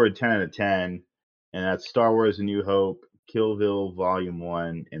that have scored 10 out of 10, and that's Star Wars: A New Hope, Kill Bill Volume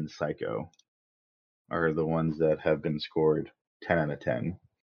 1, and Psycho are the ones that have been scored 10 out of 10.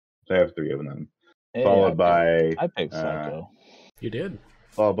 So I have 3 of them. Hey, Followed by I picked Psycho. You did.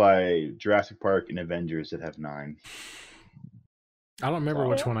 Followed by Jurassic Park and Avengers that have 9. I don't remember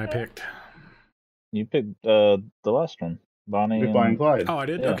which one I picked. You picked the last one, Bonnie and Clyde. Oh, I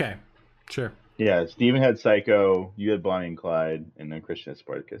did? Yeah. Okay. Sure. Yeah, Steven had Psycho, you had Bonnie and Clyde, and then Christian had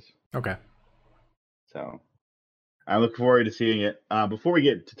Spartacus. Okay. So I look forward to seeing it. Before we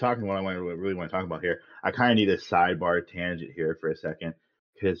get to talking what I really want to talk about here, I kind of need a sidebar tangent here for a second,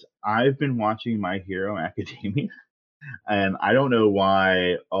 because I've been watching My Hero Academia, and I don't know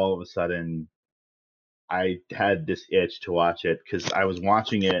why all of a sudden I had this itch to watch it, because I was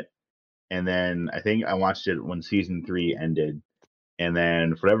watching it, and then I think I watched it when season 3 ended, and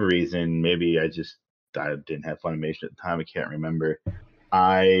then for whatever reason, maybe I didn't have Funimation at the time. I can't remember.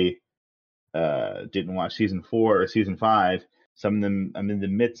 I didn't watch season 4 or season 5. Some of them I'm in the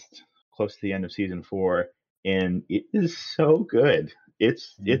midst, close to the end of season 4, and it is so good.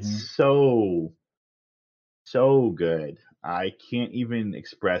 It's so good. I can't even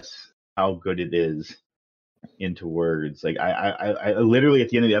express how good it is into words. Like I literally at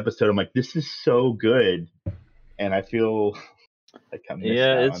the end of the episode, I'm like, this is so good, and I feel like I'm missing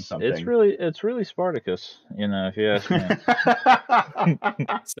out on something. It's really Spartacus, if you ask me.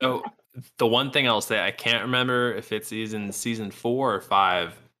 So the one thing I'll say, I can't remember if it's in season 4 or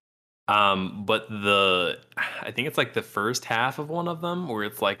 5. But I think it's like the first half of one of them where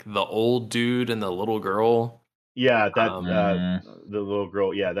it's like the old dude and the little girl. Yeah, the little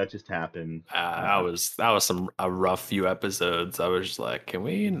girl. Yeah, that just happened. That was a rough few episodes. I was just like, can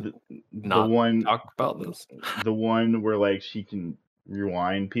we talk about this? The one where like she can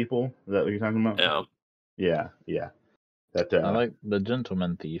rewind people. Is that what you're talking about? Yeah. That I like the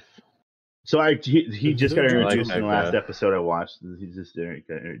Gentleman Thief. So he just got introduced in the last guy. episode I watched. He just got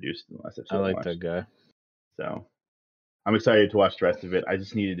introduced in the last episode. I like that guy. So I'm excited to watch the rest of it. I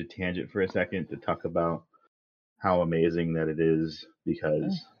just needed to tangent for a second to talk about how amazing that it is,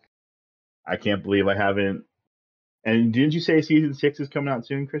 because I can't believe I haven't. And didn't you say season 6 is coming out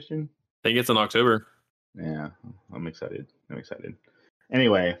soon, Christian? I think it's in October. Yeah, I'm excited.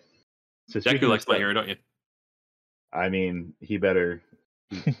 Anyway, so Deku likes My Hero, don't you? I mean, he better.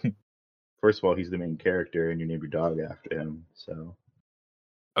 First of all, he's the main character, and you named your dog after him. So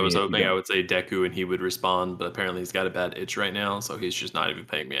I was hoping I would say Deku and he would respond, but apparently he's got a bad itch right now, so he's just not even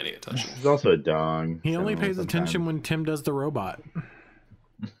paying me any attention. He's also a dog. He only pays attention when Tim does the robot.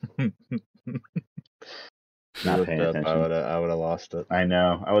 Not paying attention. I would have lost it. I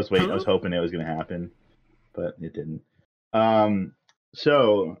know. I was waiting. I was hoping it was going to happen, but it didn't.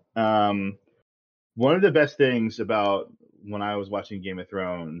 So one of the best things about when I was watching Game of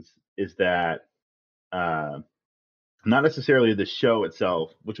Thrones is that not necessarily the show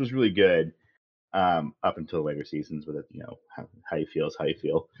itself, which was really good up until later seasons, with it, how you feel is how you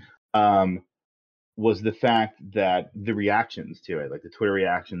feel, was the fact that the reactions to it, like the Twitter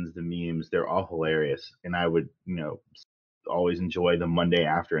reactions, the memes, they're all hilarious. And I would, always enjoy the Monday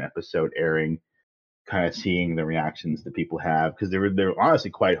after an episode airing, kind of seeing the reactions that people have, because they're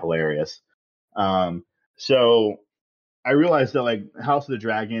honestly quite hilarious. So I realized that like House of the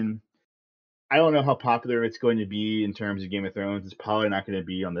Dragon, I don't know how popular it's going to be in terms of Game of Thrones. It's probably not going to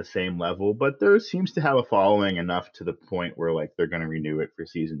be on the same level, but there seems to have a following enough to the point where like they're going to renew it for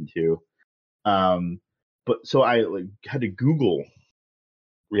season 2. But so I like had to Google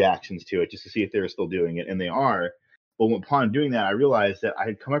reactions to it just to see if they were still doing it, and they are. But upon doing that, I realized that I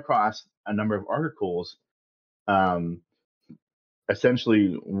had come across a number of articles.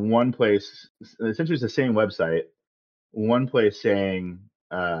 Essentially, essentially it's the same website. One place saying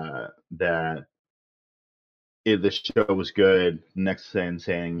that the show was good. Next thing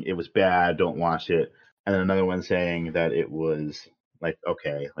saying it was bad, don't watch it. And then another one saying that it was like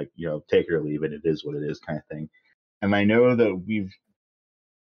okay, like take it or leave it. It is what it is, kind of thing. And I know that we've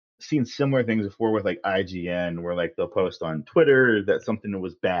seen similar things before with like IGN, where like they'll post on Twitter that something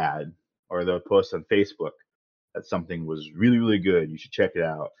was bad, or they'll post on Facebook that something was really really good. You should check it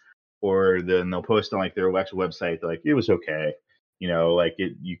out. Or then they'll post on like their actual website like it was okay, like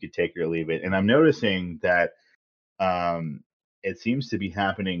you could take it or leave it. And I'm noticing that it seems to be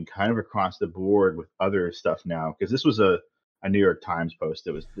happening kind of across the board with other stuff now, because this was a New York Times post.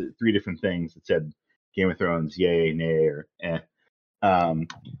 It was 3 different things that said Game of Thrones, yay, nay, or eh.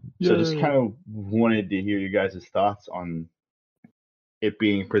 So just kind of wanted to hear you guys' thoughts on it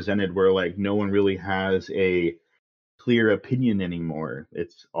being presented where like no one really has a clear opinion anymore.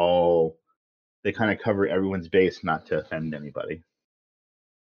 It's all they kind of cover everyone's base, not to offend anybody.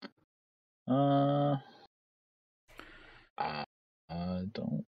 I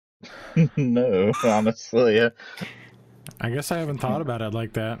don't know, honestly. I guess I haven't thought about it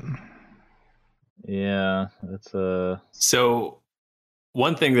like that. Yeah, it's So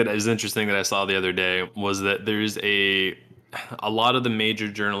one thing that is interesting that I saw the other day was that there's a lot of the major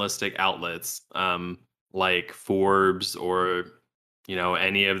journalistic outlets, like Forbes or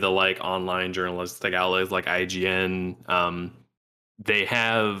any of the like online journalistic outlets like IGN, they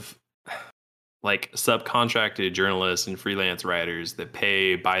have like subcontracted journalists and freelance writers that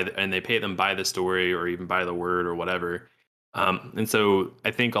they pay them by the story or even by the word or whatever. And so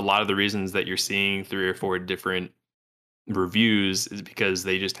I think a lot of the reasons that you're seeing 3 or 4 different reviews is because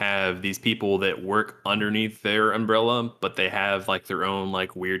they just have these people that work underneath their umbrella, but they have like their own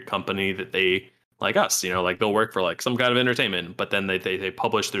like weird company that they like us, like they'll work for like some kind of entertainment, but then they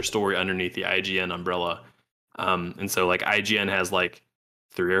publish their story underneath the IGN umbrella. And so like IGN has like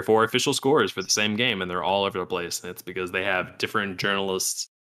 3 or 4 official scores for the same game, and they're all over the place. And it's because they have different journalists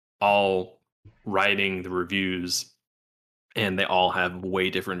all writing the reviews, and they all have way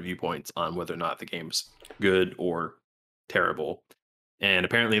different viewpoints on whether or not the game's good or terrible. And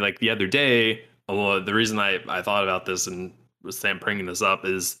apparently, like the other day, the reason I thought about this and was bringing this up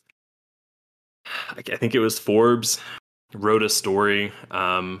is I think it was Forbes wrote a story,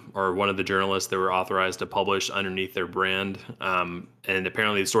 or one of the journalists that were authorized to publish underneath their brand. And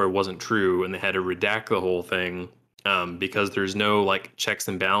apparently the story wasn't true, and they had to redact the whole thing because there's no like checks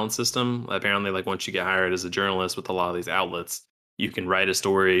and balance system. Apparently, like once you get hired as a journalist with a lot of these outlets, you can write a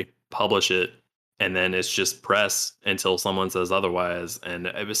story, publish it, and then it's just press until someone says otherwise. And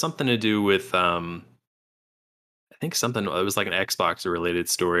it was something to do with, I think it was like an Xbox related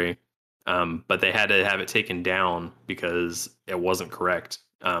story. But they had to have it taken down because it wasn't correct.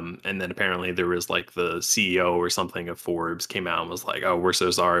 And then apparently there was like the CEO or something of Forbes came out and was like, oh, we're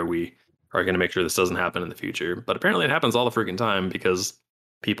so sorry. We are going to make sure this doesn't happen in the future. But apparently it happens all the freaking time because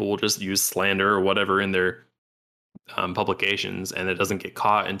people will just use slander or whatever in their publications, and it doesn't get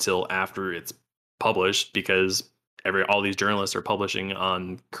caught until after it's published because all these journalists are publishing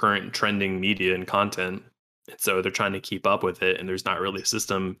on current trending media and content. And so they're trying to keep up with it, and there's not really a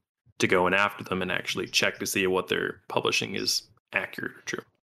system to go in after them and actually check to see what they're publishing is accurate or true.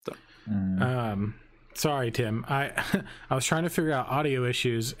 So. Sorry, Tim. I was trying to figure out audio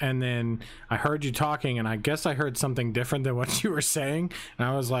issues, and then I heard you talking, and I guess I heard something different than what you were saying. And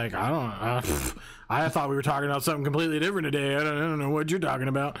I was like, I thought we were talking about something completely different today. I don't know what you're talking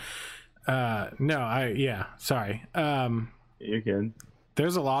about. Sorry. You're good.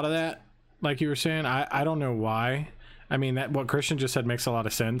 There's a lot of that, like you were saying. I don't know why. I mean, that what Christian just said makes a lot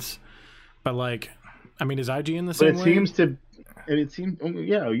of sense. But like, I mean, is IGN the same way? It seems,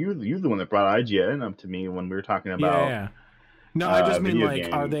 yeah, you're the one that brought IGN up to me when we were talking about. Yeah. No, I just mean like,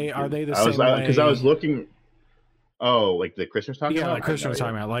 games. are they the same way? Because I was looking. Oh, like the Christian was talking about. Yeah, like Christian was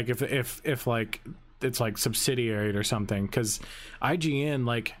talking about. Like if like it's like subsidiary or something. Because IGN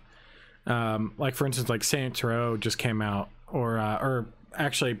like for instance, like Saints Row just came out, or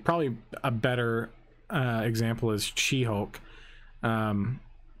actually probably a better example is She-Hulk.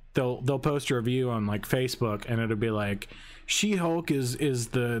 They'll post a review on like Facebook, and it'll be like, She-Hulk is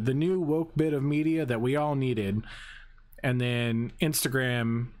the new woke bit of media that we all needed. and then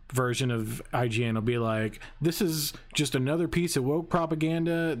Instagram version of IGN will be like, this is just another piece of woke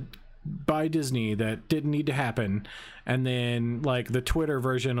propaganda by Disney that didn't need to happen. And then like the Twitter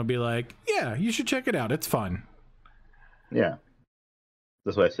version will be like, yeah, you should check it out, it's fun. Yeah,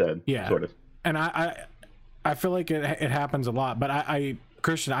 that's what I said. Yeah, sort of. And I feel like it happens a lot, but I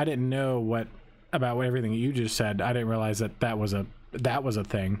Christian, I didn't know about everything you just said. I didn't realize that was a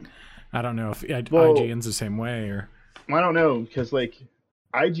thing. I don't know if IGN's the same way or. I don't know, because like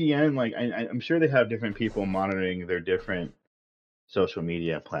IGN, like I'm sure they have different people monitoring their different social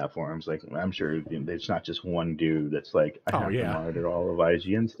media platforms. Like I'm sure there's not just one dude that's like, I have to monitor all of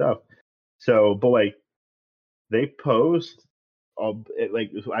IGN stuff. So, but like they post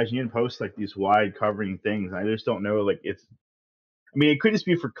like IGN posts like these wide covering things. I just don't know, like it could just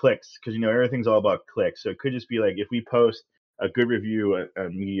be for clicks, because everything's all about clicks. So it could just be like if we post a good review, a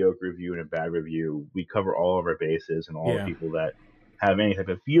mediocre review, and a bad review, we cover all of our bases, and all the people that have any type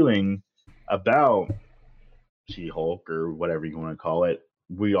of feeling about She-Hulk or whatever you want to call it,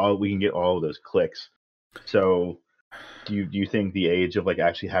 we can get all of those clicks. So do you think the age of like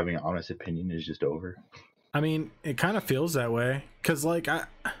actually having an honest opinion is just over? I mean, it kind of feels that way, because like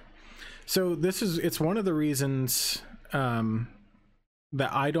it's one of the reasons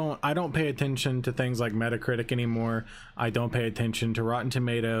that I don't pay attention to things like Metacritic anymore. I don't pay attention to Rotten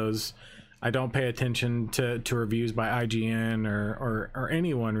Tomatoes. I don't pay attention to reviews by IGN or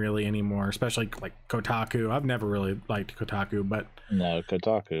anyone really anymore, especially like Kotaku. I've never really liked Kotaku, but no,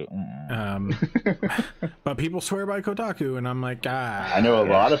 Kotaku. But people swear by Kotaku, and I'm like, I know a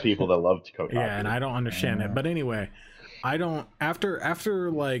lot of people that love Kotaku. Yeah, and I don't understand it. But anyway, I don't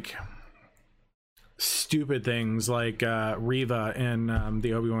after like stupid things like Reva in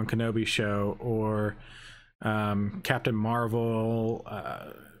the Obi-Wan Kenobi show, or Captain Marvel,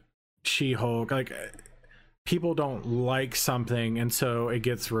 She-Hulk, like people don't like something, and so it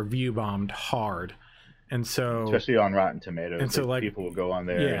gets review bombed hard, and so especially on Rotten Tomatoes, and so like people will go on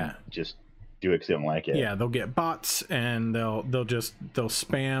there and just do it because they don't like it. Yeah, they'll get bots, and they'll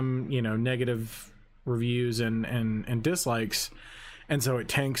spam negative reviews and dislikes. And so it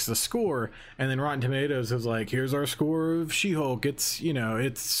tanks the score, and then Rotten Tomatoes is like, here's our score of She-Hulk. It's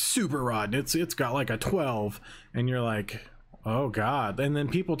it's super rotten. It's got like a 12, and you're like, oh god. And then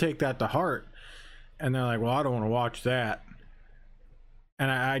people take that to heart, and they're like, well, I don't want to watch that. And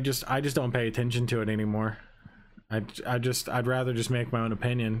I just don't pay attention to it anymore. I'd rather just make my own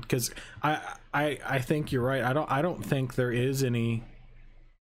opinion, because I think you're right. I don't think there is any.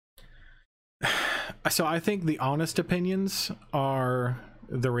 So I think the honest opinions are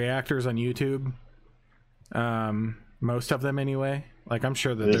the reactors on YouTube. Most of them anyway. Like I'm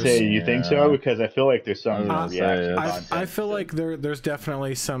sure that there's. You think so? Because I feel like there's some reaction. I feel like there's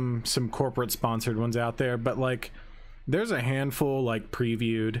definitely some corporate sponsored ones out there, but like there's a handful like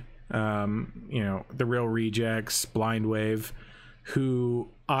previewed. The Real Rejects, Blind Wave, who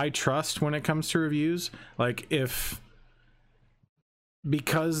I trust when it comes to reviews. Like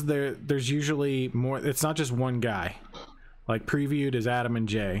because there's usually more. It's not just one guy. Like previewed is Adam and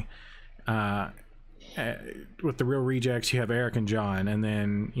Jay. With the Real Rejects, you have Eric and John, and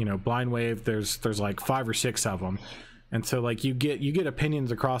then Blind Wave. There's like 5 or 6 of them, and so like you get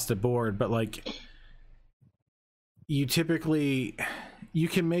opinions across the board, but like you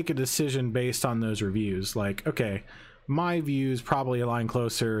can make a decision based on those reviews. Like, okay, my views probably align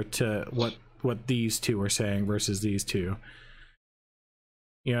closer to what these two are saying versus these two.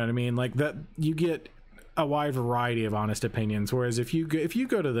 You know what I mean? Like that, you get a wide variety of honest opinions. Whereas if you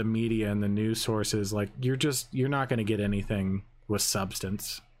go to the media and the news sources, like you're not going to get anything with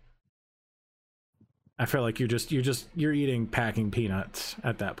substance. I feel like you're eating packing peanuts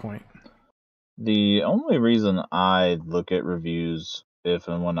at that point. The only reason I look at reviews, if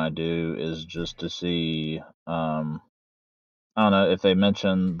and when I do, is just to see, I don't know, if they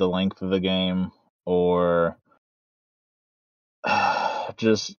mention the length of the game, or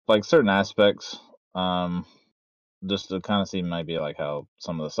just like certain aspects, just to kind of see maybe like how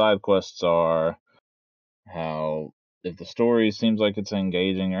some of the side quests are, how if the story seems like it's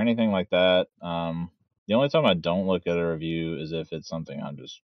engaging or anything like that. The only time I don't look at a review is if it's something I'm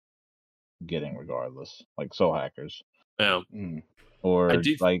just getting regardless, like Soul Hackers. Yeah. Or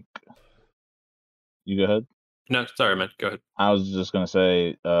like, you go ahead. No, sorry, man. Go ahead. I was just gonna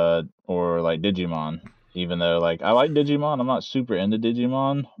say, or like Digimon. Even though like I like Digimon, I'm not super into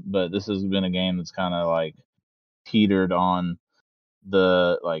Digimon, but this has been a game that's kind of like teetered on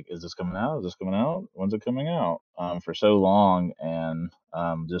the like, is this coming out? Is this coming out? When's it coming out? For so long, and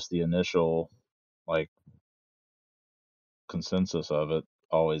just the initial like consensus of it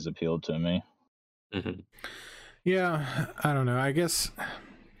always appealed to me. Mm-hmm. Yeah, I don't know. I guess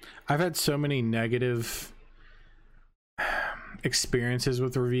I've had so many negative experiences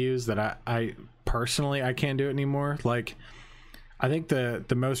with reviews that I personally I can't do it anymore. Like, I think the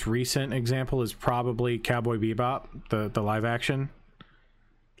most recent example is probably Cowboy Bebop, the live action.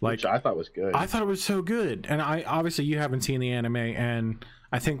 Like, which I thought was good. I thought it was so good, and I obviously you haven't seen the anime, and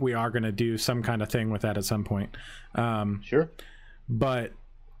I think we are going to do some kind of thing with that at some point. Sure, but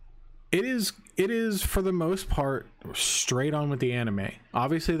it is for the most part straight on with the anime.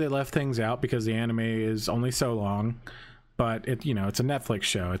 Obviously, they left things out because the anime is only so long. But it's a Netflix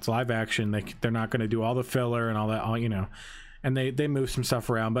show. It's live action. They're not going to do all the filler and all that. And they move some stuff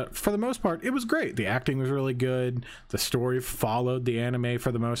around. But for the most part, it was great. The acting was really good. The story followed the anime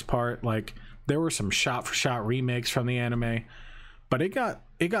for the most part. Like, there were some shot for shot remakes from the anime, but it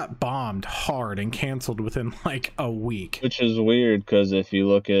got bombed hard and canceled within like a week. Which is weird because if you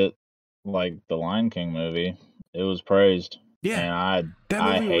look at like the Lion King movie, it was praised. Yeah, and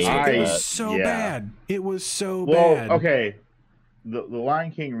that movie was so bad. It was so bad. Well, okay, the Lion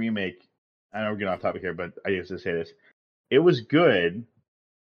King remake. I know we're getting off topic here, but I used to say this. It was good,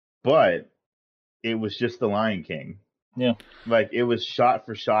 but it was just the Lion King. Yeah, like it was shot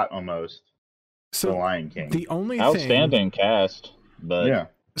for shot almost. So the Lion King. The only outstanding cast, but yeah.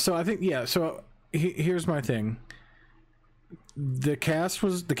 So I think So here's my thing. The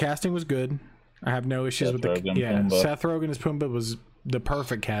casting was good. I have no issues Seth with the Rogen, yeah. Pumbaa. Seth Rogen as Pumbaa was the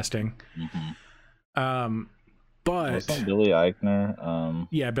perfect casting. Mm-hmm. But wasn't Billy Eichner?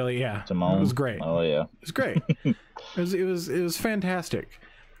 Yeah, Billy. Yeah, Timon? It was great. Oh yeah, it was great. it was fantastic.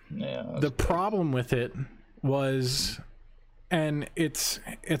 Yeah. The problem with it was, and it's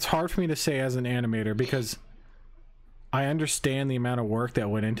hard for me to say as an animator because I understand the amount of work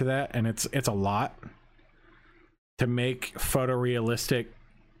that went into that, and it's a lot to make photorealistic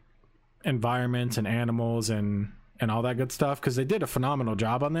environments and animals and all that good stuff, because they did a phenomenal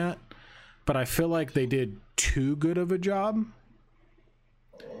job on that, but I feel like they did too good of a job.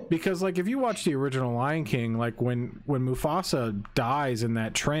 Because like if you watch the original Lion King, like when Mufasa dies in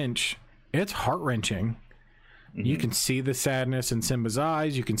that trench, it's heart-wrenching. Mm-hmm. You can see the sadness in Simba's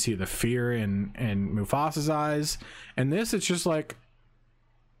eyes, you can see the fear in Mufasa's eyes, and this it's just like,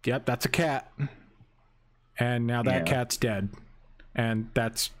 yep, that's a cat, and now that cat's dead, and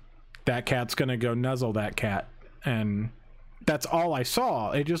that cat's gonna go nuzzle that cat, and that's all I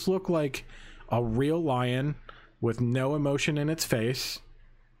saw. It just looked like a real lion with no emotion in its face,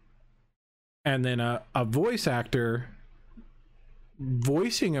 and then a voice actor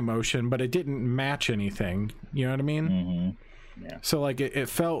voicing emotion, but it didn't match anything. You know what I mean? Mm-hmm. Yeah. So like it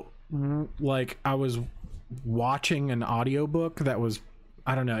felt like I was watching an audiobook that was,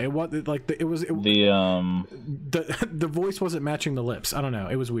 I don't know. It was like the voice wasn't matching the lips. I don't know.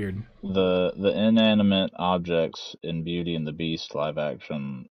 It was weird. The inanimate objects in Beauty and the Beast live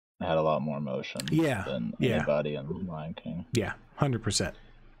action had a lot more emotion. Than anybody in Lion King. Yeah, 100%.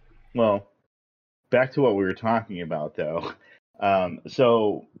 Well, back to what we were talking about, though.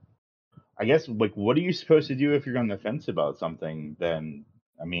 So, I guess like, what are you supposed to do if you're on the fence about something? Then,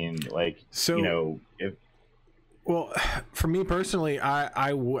 I mean, like, if. Well, for me personally,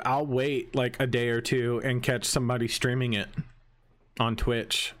 I'll wait like a day or two and catch somebody streaming it on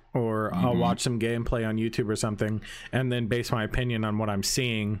Twitch, or I'll watch some gameplay on YouTube or something, and then base my opinion on what I'm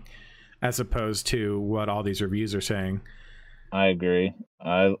seeing as opposed to what all these reviews are saying. I agree.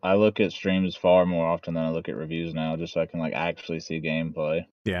 I look at streams far more often than I look at reviews now, just so I can like actually see gameplay.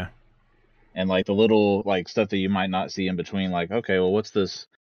 Yeah. And like the little like stuff that you might not see in between, like, okay, well, what's this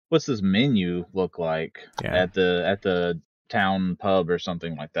menu look like at the town pub or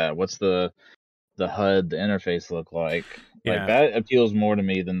something like that? What's the HUD, the interface look like? Like that appeals more to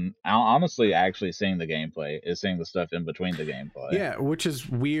me than honestly actually seeing the gameplay, is seeing the stuff in between the gameplay. Yeah, which is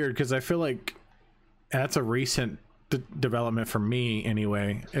weird because I feel like that's a recent development for me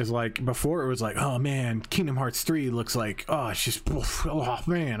anyway. Is like before it was like, oh man, Kingdom Hearts 3 looks like, oh, it's just, oh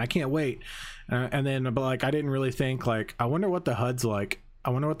man, I can't wait. And then but like I didn't really think like, I wonder what the HUD's like. I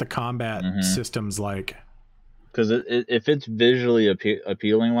wonder what the combat system's like. Because if it's visually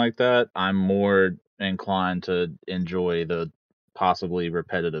appealing like that, I'm more inclined to enjoy the possibly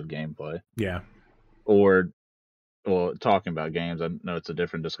repetitive gameplay. Yeah. Or, well, talking about games, I know it's a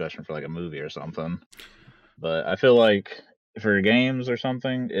different discussion for like a movie or something. But I feel like for games or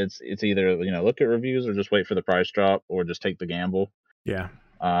something, it's either, look at reviews or just wait for the price drop, or just take the gamble. Yeah.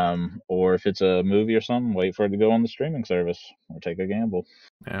 Or if it's a movie or something, wait for it to go on the streaming service or take a gamble.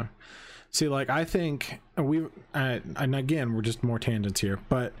 Yeah. See, like, I think and again, we're just more tangents here,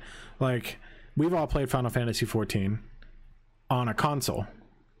 but like we've all played Final Fantasy 14 on a console,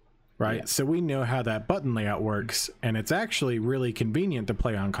 right? Yeah. So we know how that button layout works, and it's actually really convenient to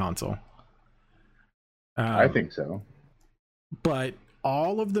play on console. I think so. But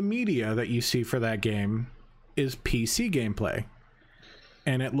all of the media that you see for that game is PC gameplay.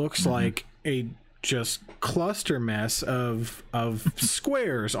 And it looks like a just cluster mess of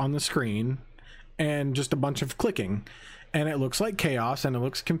squares on the screen and just a bunch of clicking. And it looks like chaos, and it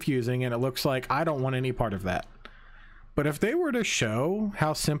looks confusing, and it looks like I don't want any part of that. But if they were to show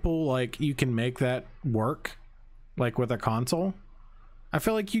how simple, like, you can make that work, like with a console, I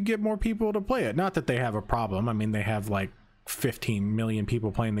feel like you get more people to play it. Not that they have a problem. I mean, they have like 15 million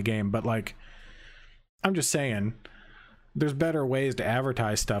people playing the game, but like, I'm just saying, there's better ways to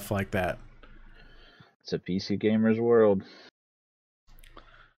advertise stuff like that. It's a PC gamer's world.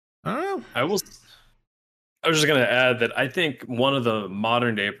 I don't know. I was just going to add that I think one of the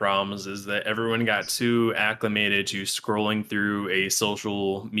modern day problems is that everyone got too acclimated to scrolling through a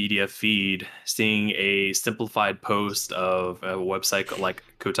social media feed, seeing a simplified post of a website like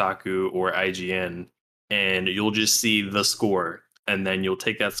Kotaku or IGN, and you'll just see the score, and then you'll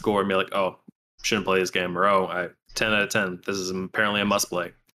take that score and be like, oh, shouldn't play this game, or oh, 10 out of 10, this is apparently a must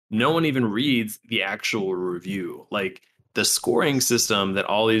play. No one even reads the actual review. Like, the scoring system that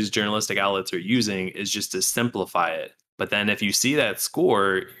all these journalistic outlets are using is just to simplify it. But then if you see that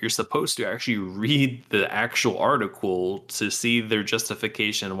score, you're supposed to actually read the actual article to see their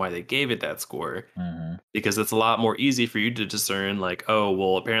justification why they gave it that score. Because it's a lot more easy for you to discern, like, oh,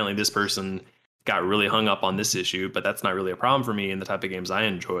 well, apparently this person got really hung up on this issue, but that's not really a problem for me in the type of games I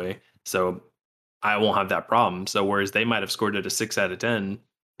enjoy. So I won't have that problem. So whereas they might have scored it a 6 out of 10,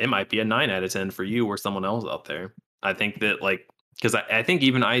 it might be a 9 out of 10 for you or someone else out there. I think that, like, because I think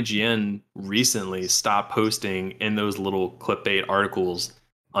even IGN recently stopped posting in those little clickbait articles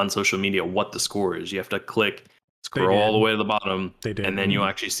on social media what the score is. You have to scroll all the way to the bottom, and then you'll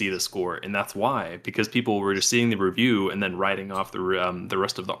actually see the score. And that's why, because people were just seeing the review and then writing off the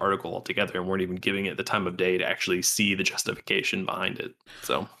rest of the article altogether and weren't even giving it the time of day to actually see the justification behind it.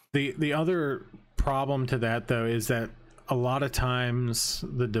 So the other problem to that, though, is that a lot of times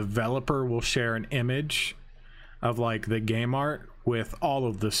the developer will share an image of like the game art with all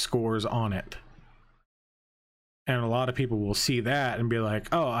of the scores on it. And a lot of people will see that and be like,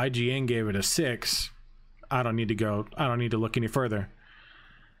 oh, IGN gave it a 6. I don't need to look any further.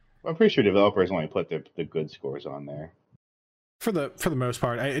 I'm pretty sure developers only put the good scores on there. For the most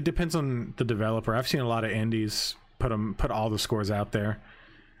part, it depends on the developer. I've seen a lot of indies put all the scores out there.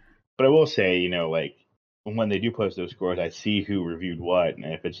 But I will say, you know, like, when they do post those scores, I see who reviewed what, and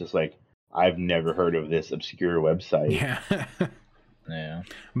if it's just like, I've never heard of this obscure website. Yeah. Yeah.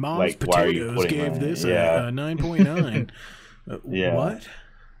 Mom's Like, Potatoes gave this a 9.9. Yeah. What?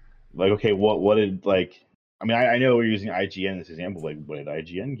 Like, okay, what did, like, I mean, I know we're using IGN as an example. Like, what did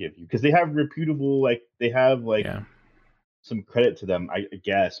IGN give you? Because they have reputable, like, they have, like, some credit to them, I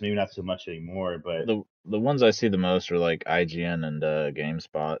guess. Maybe not so much anymore, but The ones I see the most are like IGN and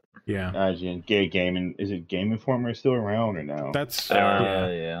GameSpot. Yeah. IGN, Game, and is it Game Informer still around or no? That's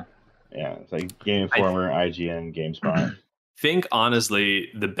Yeah. Yeah, it's like Game Informer, IGN, GameSpot. Think honestly,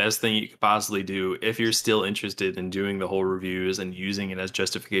 the best thing you could possibly do if you're still interested in doing the whole reviews and using it as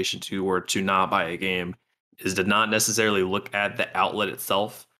justification to or to not buy a game is to not necessarily look at the outlet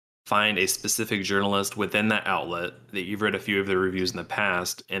itself. Find a specific journalist within that outlet that you've read a few of their reviews in the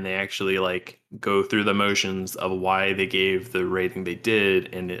past, and they actually like go through the motions of why they gave the rating they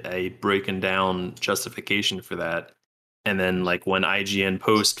did and a broken down justification for that. And then like when IGN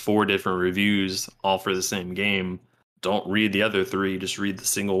posts 4 different reviews all for the same game, don't read the other 3, just read the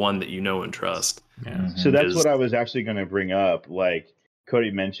single one that you know and trust. Yeah. So that's what I was actually going to bring up. Like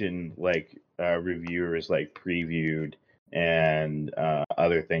Cody mentioned, like reviewers like previewed and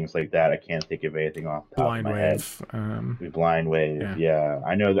other things like that. I can't think of anything off the top of my head. Blind Wave. Yeah.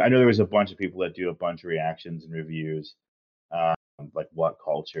 I know there was a bunch of people that do a bunch of reactions and reviews, like What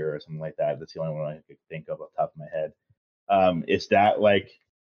Culture or something like that. That's the only one I could think of off the top of my head. Is that like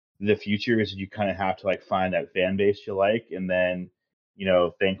the future? Is you kind of have to like find that fan base you like, and then, you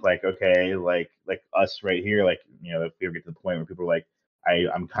know, think like, okay, like us right here, like, you know, if we ever get to the point where people are like,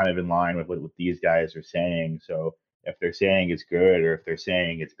 I'm kind of in line with what these guys are saying, so if they're saying it's good or if they're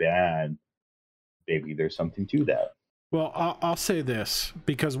saying it's bad, maybe there's something to that. Well, I'll say this,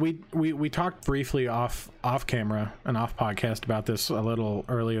 because we talked briefly off camera and off podcast about this a little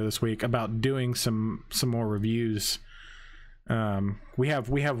earlier this week about doing some more reviews. We have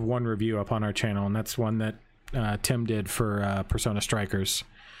one review up on our channel, and that's one that Tim did for Persona Strikers,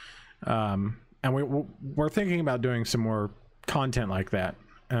 and we're thinking about doing some more content like that.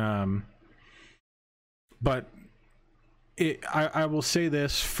 But I will say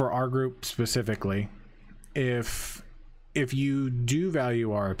this for our group specifically: if you do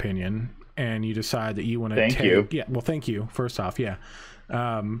value our opinion and you decide that you want to Thank you. Yeah, well, thank you first off. Yeah,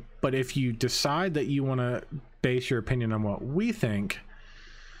 but if you decide that you want to base your opinion on what we think,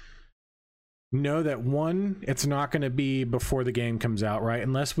 know that one, it's not going to be before the game comes out, right?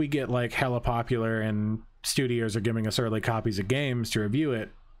 Unless we get like hella popular and studios are giving us early copies of games to review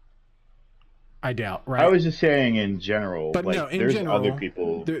it. I doubt, right? I was just saying in general, but like, no, in there's general, other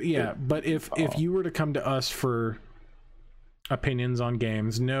people. But if you were to come to us for opinions on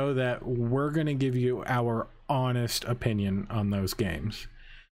games, know that we're going to give you our honest opinion on those games,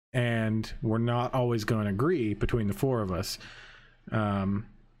 and we're not always going to agree between the four of us.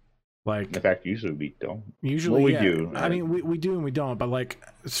 Like, in fact, usually we don't. Usually, well, we yeah. do. I mean, we do and we don't, but like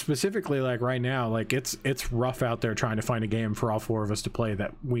specifically, like right now, like it's rough out there trying to find a game for all four of us to play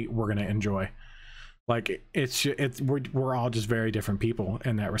that we're gonna enjoy. Like we're all just very different people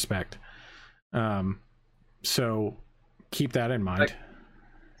in that respect. So keep that in mind.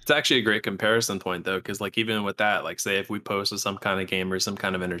 It's actually a great comparison point though, because like even with that, like say if we posted some kind of game or some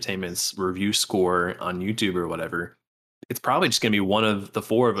kind of entertainment review score on YouTube or whatever, it's probably just going to be one of the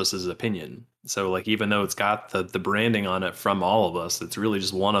four of us' opinion. So like even though it's got the branding on it from all of us, it's really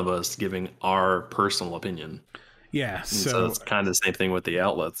just one of us giving our personal opinion. Yeah, so it's kind of the same thing with the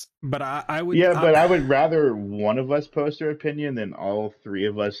outlets. But I would but I would rather one of us post our opinion than all three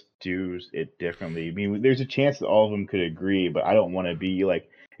of us do it differently. I mean, there's a chance that all of them could agree, but I don't want to be like,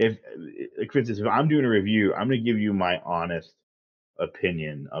 if like for instance, if I'm doing a review, I'm going to give you my honest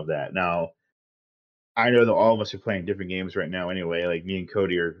opinion of that. Now, I know that all of us are playing different games right now anyway. Like me and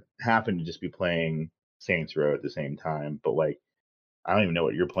Cody happen to just be playing Saints Row at the same time, but like I don't even know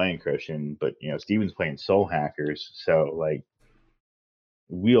what you're playing, Christian, but you know, Steven's playing Soul Hackers, so like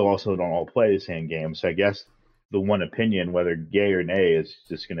we also don't all play the same game. So I guess the one opinion, whether yay or nay, is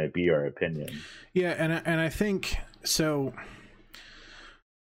just going to be our opinion. Yeah, and I think so.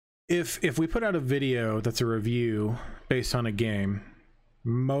 If we put out a video that's a review based on a game,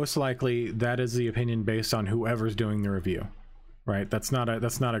 most likely that is the opinion based on whoever's doing the review, right? That's not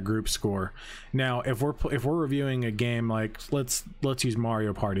a group score. Now, if we're reviewing a game like let's use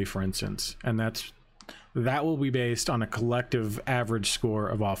Mario Party for instance, and that will be based on a collective average score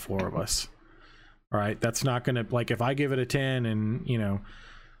of all four of us. All right, that's not gonna, like, if I give it a 10 and you know,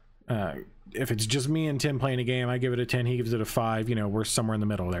 if it's just me and Tim playing a game, I give it a 10, he gives it a 5, you know, we're somewhere in the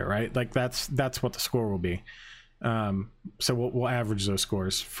middle there, right? Like that's what the score will be. So we'll average those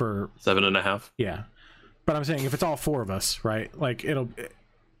scores for 7.5. Yeah, but I'm saying if it's all four of us, right? Like it'll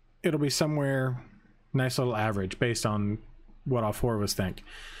be somewhere nice little average based on what all four of us think.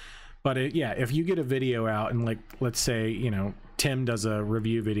 But if you get a video out and like let's say you know Tim does a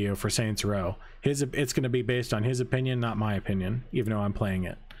review video for Saints Row, it's going to be based on his opinion, not my opinion, even though I'm playing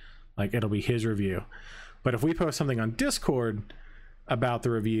it. Like it'll be his review. But if we post something on Discord about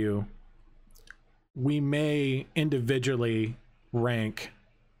the review, we may individually rank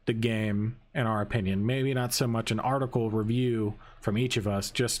the game in our opinion. Maybe not so much an article review from each of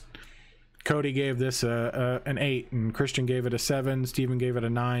us. Just Cody gave this an 8, and Christian gave it a 7. Steven gave it a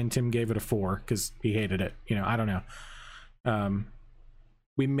 9. Tim gave it a 4 because he hated it. You know, I don't know.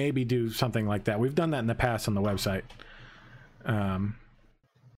 We maybe do something like that. We've done that in the past on the website.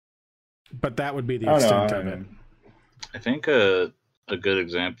 But that would be the extent of it. I think a good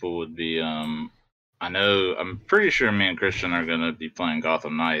example would be I'm pretty sure me and Christian are going to be playing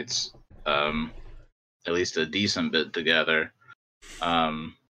Gotham Knights, at least a decent bit together.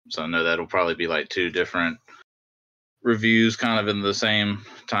 So I know that'll probably be like 2 different reviews kind of in the same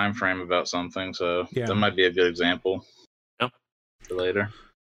time frame about something. So that might be a good example. Yep. For later.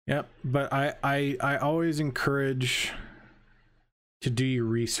 Yep. But I always encourage to do your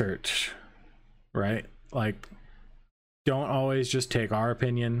research, right? Like, don't always just take our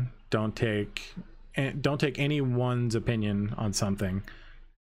opinion. Don't take anyone's opinion on something.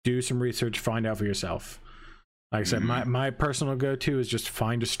 Do some research, find out for yourself. Like I said, my personal go-to is just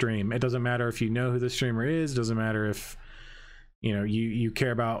find a stream. It doesn't matter if you know who the streamer is. It doesn't matter if you know you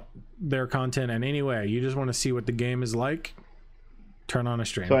care about their content in any way. You just want to see what the game is like. Turn on a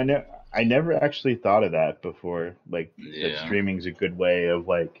stream. So I never actually thought of that before. Like that streaming's a good way of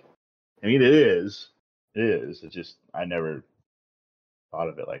like. I mean, it is. It's just I never thought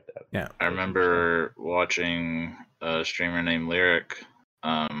of it like that. Yeah, I remember watching a streamer named Lyric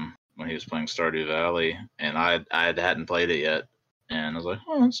when he was playing Stardew Valley, and I hadn't played it yet, and I was like,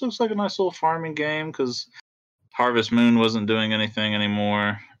 oh, this looks like a nice little farming game because Harvest Moon wasn't doing anything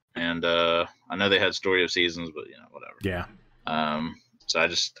anymore, and I know they had Story of Seasons, but you know, whatever. Yeah. So I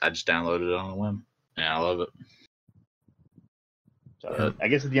just downloaded it on a whim, and I love it. So I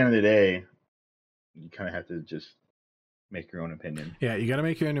guess at the end of the day, you kind of have to just make your own opinion. Yeah, you got to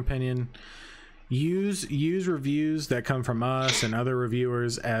make your own opinion. Use reviews that come from us and other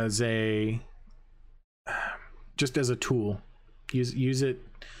reviewers as just as a tool. Use it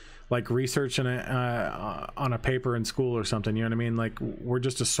like research on a paper in school or something. You know what I mean? Like we're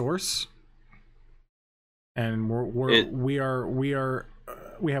just a source, and we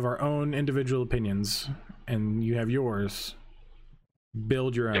have our own individual opinions, and you have yours.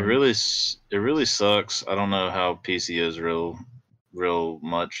 Build your own. It really sucks. I don't know how PC is real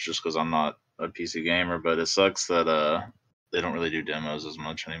much, just because I'm not a PC gamer, but it sucks that they don't really do demos as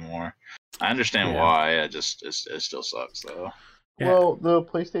much anymore. I understand why. It still sucks though. Yeah. Well, the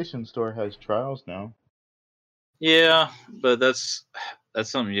PlayStation Store has trials now. Yeah, but that's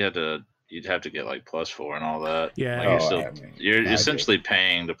something you'd have to get like Plus for and all that. Yeah, like you're essentially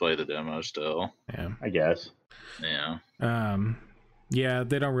paying to play the demo still. Yeah, I guess. Yeah. Yeah,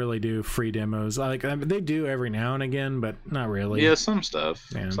 they don't really do free demos. They do every now and again, but not really. Yeah, some stuff.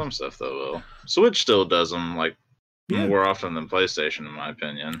 Yeah. Some stuff though will. Switch still does them more often than PlayStation, in my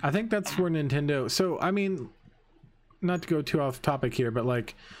opinion. I think that's where Nintendo. So I mean, not to go too off topic here, but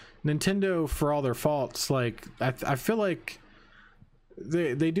like Nintendo, for all their faults, like I feel like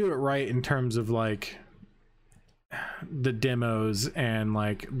they do it right in terms of like the demos, and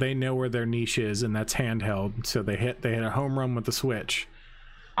like they know where their niche is, and that's handheld. So they hit a home run with the Switch.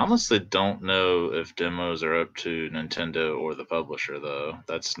 I honestly don't know if demos are up to Nintendo or the publisher, though.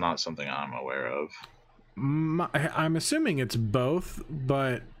 That's not something I'm aware of. I'm assuming it's both,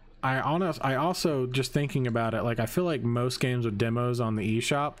 but I also, just thinking about it, like I feel like most games with demos on the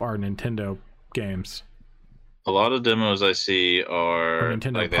eShop are Nintendo games. A lot of demos I see are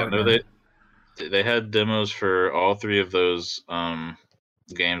Nintendo like partner. They had demos for all three of those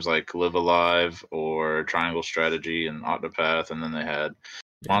games, like Live Alive or Triangle Strategy and Octopath, and then they had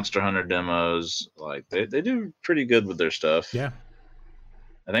Monster Hunter demos. Like they do pretty good with their stuff. Yeah,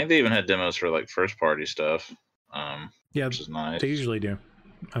 I think they even had demos for like first party stuff. Which is nice. They usually do.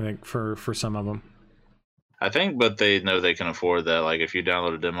 I think for some of them. I think, but they know they can afford that. Like if you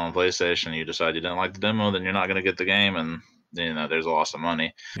download a demo on PlayStation and you decide you didn't like the demo, then you're not going to get the game, and there's a loss of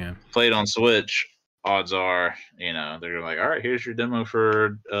money. Yeah. Played on Switch, odds are, they're like, all right, here's your demo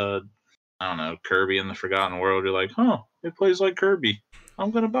for, I don't know, Kirby in the Forgotten World. You're like, huh, it plays like Kirby.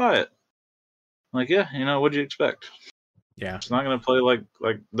 I'm going to buy it. Like, yeah, what'd you expect? Yeah. It's not going to play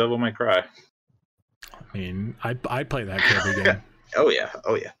like Devil May Cry. I mean, I'd play that Kirby game. Oh,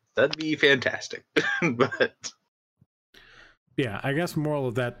 yeah. That'd be fantastic. But yeah, I guess moral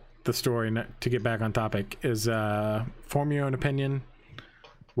of the story, to get back on topic, is form your own opinion.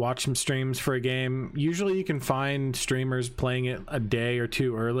 Watch some streams for a game. Usually you can find streamers playing it a day or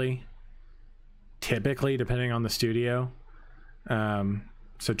two early, typically, depending on the studio.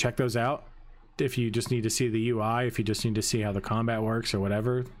 So check those out. If you just need to see the UI, if you just need to see how the combat works or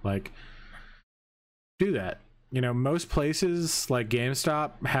whatever, like, do that. Most places like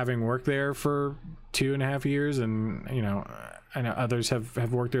GameStop, having worked there for 2.5 years, and I know others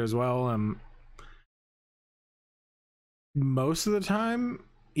have worked there as well. Most of the time,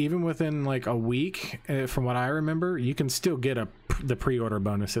 even within like a week, from what I remember, you can still get the pre-order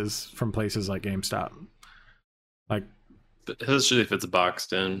bonuses from places like GameStop. Like, especially if it's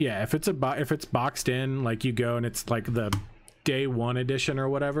boxed in. Yeah, if it's boxed in, like you go and it's like the day one edition or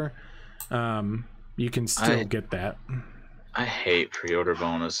whatever, you can still get that. I hate pre-order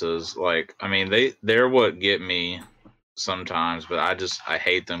bonuses. Like, I mean, they're what get me sometimes, but I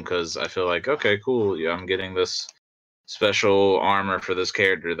hate them because I feel like, okay, cool, yeah, I'm getting this special armor for this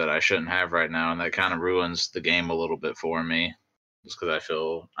character that I shouldn't have right now, and that kind of ruins the game a little bit for me. Just because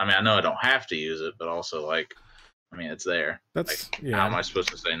I know I don't have to use it, but also like, I mean, it's there. How am I supposed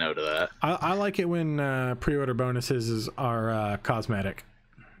to say no to that? I like it when pre-order bonuses are cosmetic.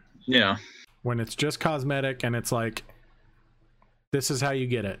 Yeah. When it's just cosmetic and it's like, this is how you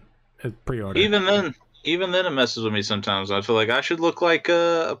get it. Pre-order. Even then it messes with me sometimes. I feel like I should look like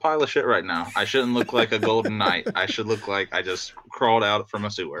a pile of shit right now. I shouldn't look like a golden knight. I should look like I just crawled out from a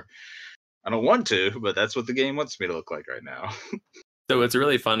sewer. I don't want to, but that's what the game wants me to look like right now. So what's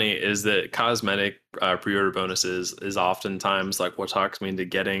really funny is that cosmetic pre-order bonuses is oftentimes like what talks me into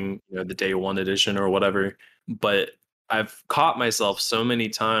getting the day one edition or whatever. But I've caught myself so many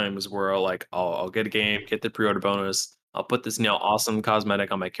times where I'll get a game, get the pre-order bonus, I'll put this awesome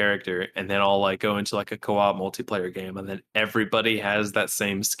cosmetic on my character, and then I'll like go into like a co-op multiplayer game, and then everybody has that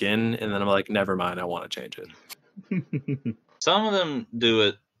same skin, and then I'm like, never mind, I want to change it. Some of them do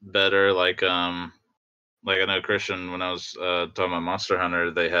it better, like I know Christian, when I was talking about Monster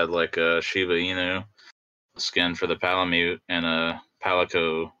Hunter, they had like a Shiba Inu skin for the Palamute, and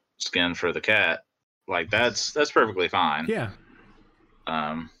Palico skin for the cat, like that's perfectly fine. Yeah.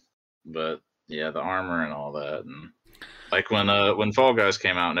 But yeah, the armor and all that, and like when Fall Guys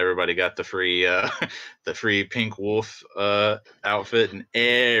came out and everybody got the free the free pink wolf outfit, and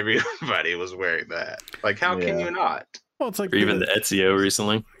everybody was wearing that. Like, how can you not? Well, it's like Or even the Ezio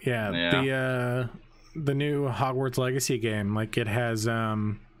recently. Yeah. The new Hogwarts Legacy game, like it has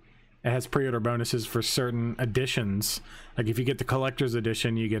pre-order bonuses for certain editions. Like if you get the collector's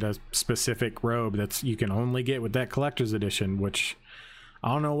edition, you get a specific robe that's you can only get with that collector's edition, which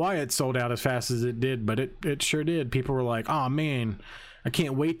I don't know why it sold out as fast as it did, but it sure did. People were like, oh man, I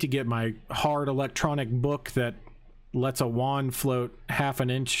can't wait to get my hard electronic book that lets a wand float half an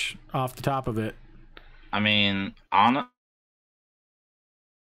inch off the top of it. I mean, Oh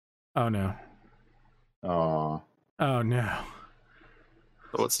no. Oh. Oh no.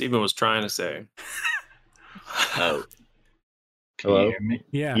 What Steven was trying to say. oh, can Hello? you hear me?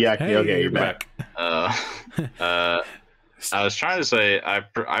 Yeah. Yeah, Hey, okay, you're you're back. I was trying to say I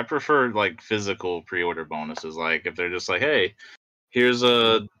prefer like physical pre-order bonuses. Like if they're just like, hey, here's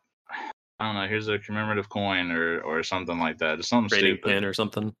a commemorative coin or something like that, just something Trading stupid. pin or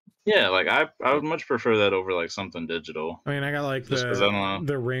something. Yeah, like I would much prefer that over like something digital. I mean, I got like Just 'cause I don't know.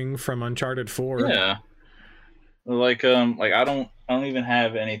 the ring from Uncharted 4. Yeah, like I don't even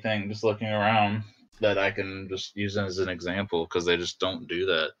have anything just looking around that I can just use as an example, because they just don't do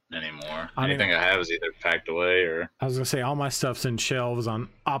that anymore. Anything I have is either packed away or. I was gonna say all my stuff's in shelves on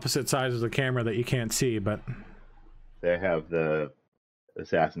opposite sides of the camera that you can't see, but They have the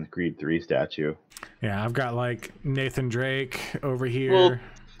Assassin's Creed 3 statue. yeah, I've got like Nathan Drake over here. Well,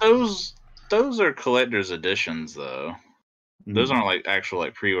 those are collector's editions though. Those Mhm. aren't like actual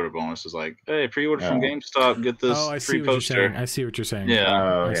like pre-order bonuses. Like, hey, pre-order from GameStop, get this I see free what you're poster. saying. I see what you're saying.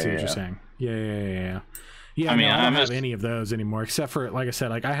 Yeah. I see what you're saying. Yeah. Yeah, I mean, I don't have any of those anymore, except for, like I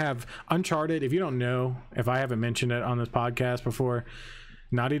said, like I have Uncharted. If you don't know, if I haven't mentioned it on this podcast before,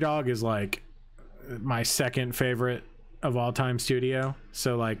 Naughty Dog is like my second favorite of all time studio.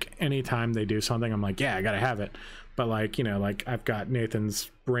 So like anytime they do something, I'm like, yeah, I gotta have it. But like, you know, like I've got Nathan's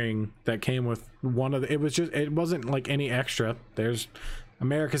ring that came with one of the, it wasn't like any extra. There's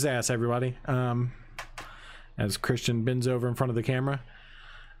America's ass, everybody. As Christian bends over in front of the camera.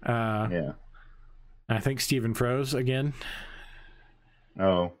 Yeah. I think Steven froze again.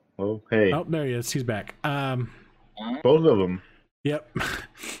 Oh, well, hey. Oh, there he is. He's back. Both of them. Yep.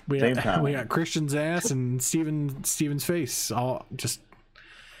 We Same time. got Christian's ass and Steven's face. All just.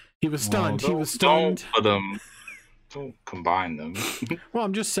 He was stunned. He was stunned. Don't combine them. Well,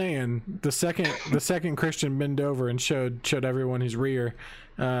 I'm just saying. The second Christian bent over and showed everyone his rear,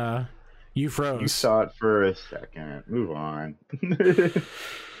 you froze. You saw it for a second. Move on.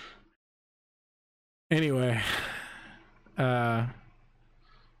 Anyway, yeah,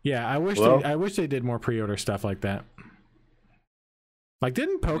 I wish they did more pre-order stuff like that. Like,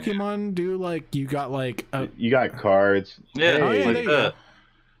 didn't Pokemon do like you got like you got cards? Yeah, oh, yeah, like there you that. go.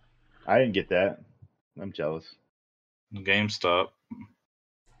 I didn't get that. I'm jealous. GameStop.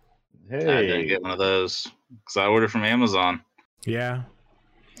 Hey, I didn't get one of those because I ordered from Amazon. Yeah.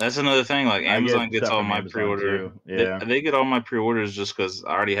 That's another thing. Like Amazon gets all my pre-order. too. Yeah, They get all my pre-orders just because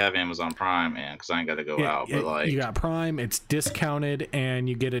I already have Amazon Prime, and because I ain't got to go out. But like, you got Prime, it's discounted, and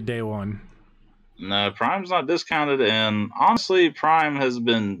you get it day one. no, Prime's not discounted, and honestly, Prime has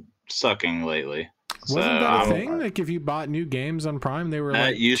been sucking lately. Wasn't So, that a thing? Like if you bought new games on Prime, they were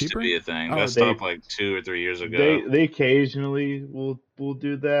that like used cheaper? to be a thing. Oh, That stopped like 2 or 3 years ago. they occasionally will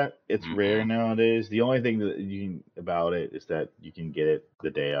do that. It's Mhm. rare nowadays. The only thing that about it is that you can get it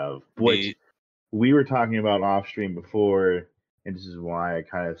the day of, which we were talking about off stream before, and this is why I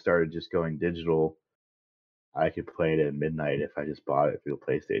kind of started just going digital. I could play it at midnight if I just bought it through the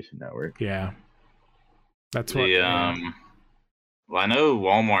PlayStation Network. Yeah. That's Well, I know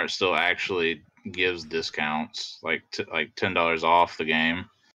Walmart still actually gives discounts, like like $10 off the game.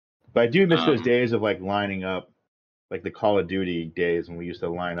 But I do miss those days of like lining up, like the Call of Duty days when we used to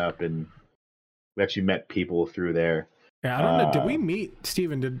line up and we actually met people through there. Yeah, I don't know. Did we meet,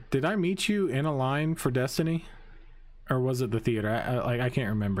 Steven? Did I meet you in a line for Destiny, or was it the theater? I can't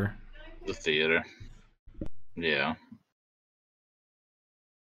remember. The theater. Yeah.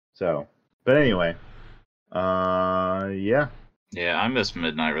 So, but anyway, yeah. Yeah, I miss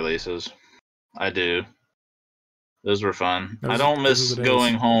midnight releases. I do. Those were fun. I Those don't miss are the days.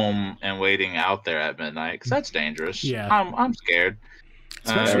 going home and waiting out there at midnight because that's dangerous. Yeah. I'm scared.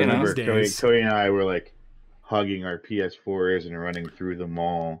 Especially I you know, remember these days. Cody and I were like hugging our PS4s and running through the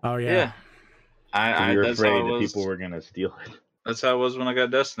mall. Oh yeah. yeah. We were That's how afraid it that was. people were gonna steal it. That's how it was when I got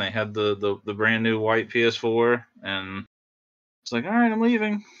Destiny. I had the brand new white PS4 and It's like, all right, I'm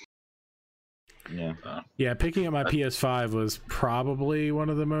leaving. Yeah. Yeah, picking up my PS5 was probably one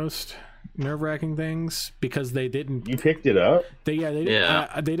of the most nerve-wracking things because they didn't. You picked it up? They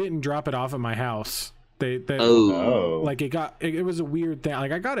didn't drop it off at my house. Oh. Like it was a weird thing.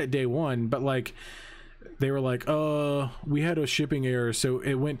 Like I got it day one, but like they were like, we had a shipping error, so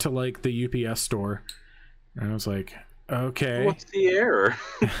it went to like the UPS store, and I was like, okay, What's the error?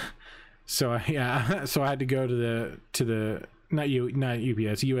 so I had to go to the not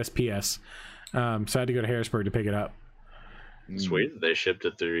UPS, USPS. So I had to go to Harrisburg to pick it up. Sweet, they shipped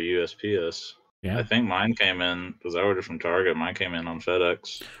it through USPS. Yeah, I think mine came in because I ordered from Target. Mine came in on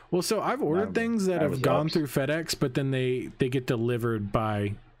FedEx. Well, so I've ordered things that have gone through FedEx, but then they get delivered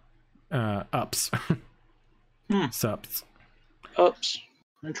by ups. Sups. Ups.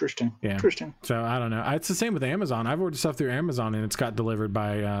 Interesting. Yeah. Interesting. So I don't know. It's the same with Amazon. I've ordered stuff through Amazon and it's got delivered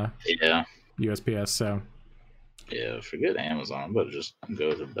by USPS. So yeah, forget Amazon, but just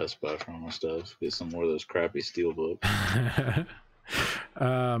go to Best Buy for all my stuff. Get some more of those crappy steel books.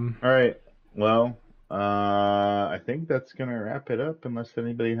 All right. Well, I think that's gonna wrap it up. Unless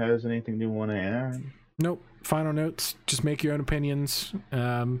anybody has anything they want to add. Nope. Final notes. Just make your own opinions.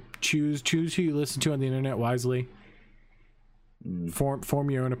 Choose who you listen to on the internet wisely. Form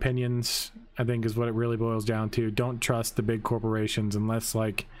your own opinions, I think, is what it really boils down to. Don't trust the big corporations unless,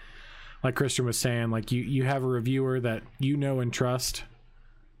 like Christian was saying, like you have a reviewer that you know and trust.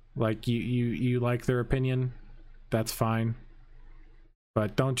 Like you like their opinion, that's fine.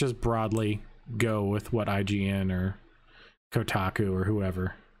 But don't just broadly go with what IGN or Kotaku or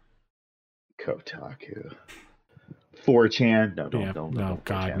whoever. Kotaku. 4chan. No, don't. No,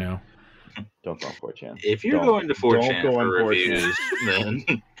 God, 4chan. no. Don't go on 4chan. If you're going to 4chan go on for 4chan. reviews,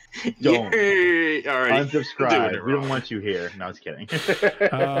 then Don't. you're already Unsubscribe. doing We it don't wrong. want you here. No, I was kidding.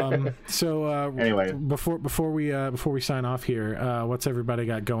 Anyway, before we sign off here, what's everybody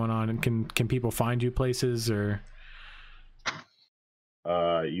got going on, and can people find you places or?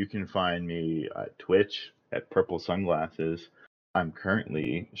 You can find me at Twitch at Purple Sunglasses. I'm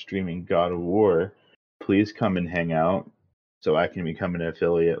currently streaming God of War. Please come and hang out so I can become an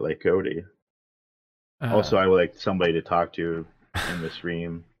affiliate like Cody. Also, I would like somebody to talk to in the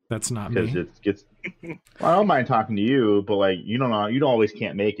stream. That's not because me. it gets. Well, I don't mind talking to you, but like you don't always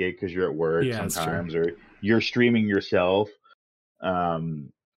can't make it because you're at work sometimes, or you're streaming yourself. So I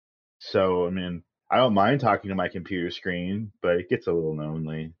mean, I don't mind talking to my computer screen, but it gets a little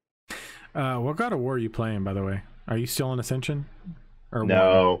lonely. What God of War are you playing, by the way? Are you still in Ascension? Or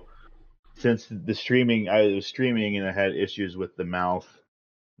no, what? Since the streaming, I was streaming and I had issues with the mouth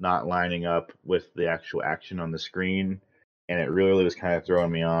not lining up with the actual action on the screen, and it really was kind of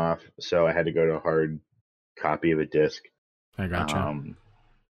throwing me off. So I had to go to a hard copy of a disc. I gotcha.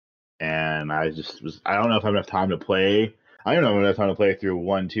 And I don't know if I have enough time to play. I don't know if I have enough time to play through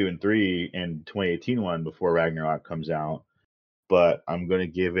 1, 2, and 3 and 2018 one before Ragnarok comes out. But I'm going to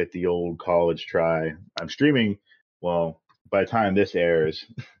give it the old college try. I'm streaming. Well, by the time this airs,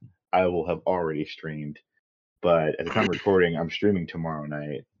 I will have already streamed. But at the time of recording, I'm streaming tomorrow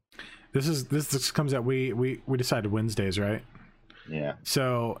night. This comes out. We decided Wednesdays, right? Yeah.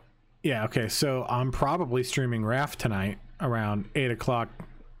 So, yeah, okay. So I'm probably streaming Raft tonight around 8:00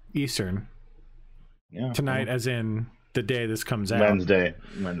 Eastern. Yeah. Tonight, as in the day this comes out. Wednesday.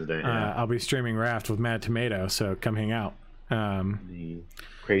 Yeah. I'll be streaming Raft with Mad Tomato. So come hang out. The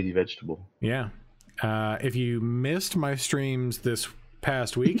crazy vegetable. Yeah. If you missed my streams this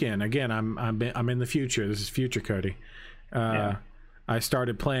past weekend, again, I'm in the future. This is future Cody. I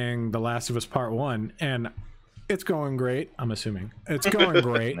started playing The Last of Us Part 1, and it's going great. I'm assuming it's going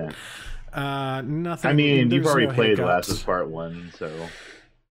great. Nothing. I mean, you've already played The Last of Us Part 1, so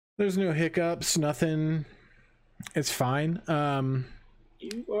there's no hiccups. Nothing. It's fine.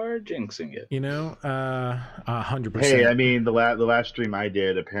 You are jinxing it. 100%. Hey, I mean, the last stream I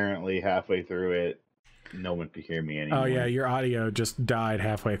did, apparently halfway through it, no one could hear me anymore. Oh yeah, your audio just died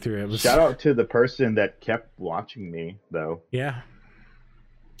halfway through. It was. Shout out to the person that kept watching me, though. Yeah.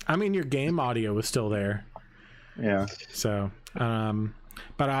 I mean, your game audio was still there. Yeah. So,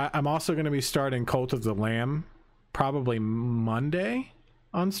 but I'm also going to be starting Cult of the Lamb probably Monday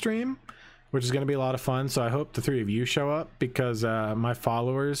on stream, which is going to be a lot of fun. So I hope the three of you show up because my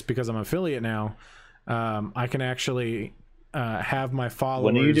followers, because I'm an affiliate now, I can actually have my followers.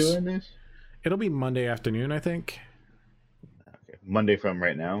 When are you doing this? It'll be Monday afternoon, I think. Okay. Monday from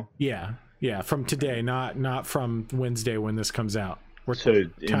right now? Yeah, from today, not from Wednesday when this comes out. When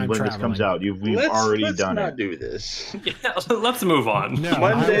this comes out, we've already done it. Let's not do this. Yeah, let's move on. No,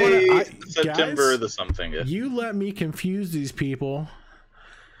 Monday, September guys, the something. You let me confuse these people.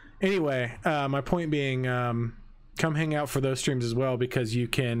 Anyway, my point being, come hang out for those streams as well, because you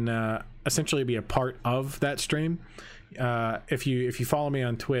can essentially be a part of that stream. If you follow me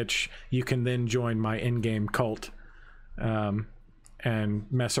on Twitch, you can then join my in-game cult and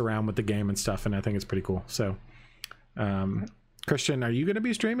mess around with the game and stuff, and I think it's pretty cool. So, Christian, are you going to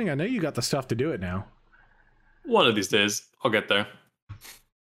be streaming? I know you got the stuff to do it now. One of these days, I'll get there.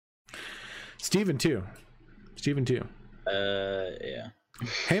 Steven too. Yeah.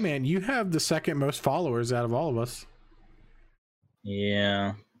 Hey man, you have the second most followers out of all of us.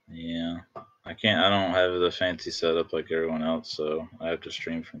 Yeah. I don't have the fancy setup like everyone else, so I have to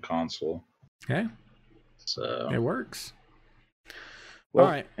stream from console. Okay. So It works. Well,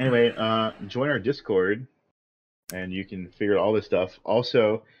 all right. Anyway, join our Discord, and you can figure out all this stuff.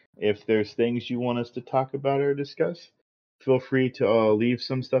 Also, if there's things you want us to talk about or discuss, feel free to leave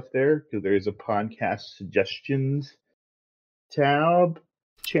some stuff there, because there's a podcast suggestions channel.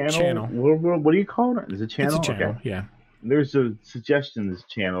 What do you call it? Is it a channel? It's a channel, Okay. yeah. There's a suggestions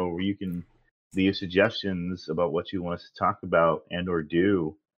channel where you can leave suggestions about what you want us to talk about and or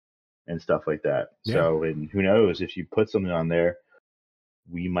do and stuff like that. Yeah. So, and who knows, if you put something on there,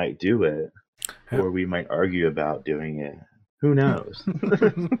 we might do it, Yep. or we might argue about doing it. Who knows?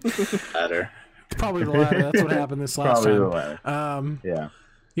 better. It's probably the latter. That's what happened this last Probably time. the latter.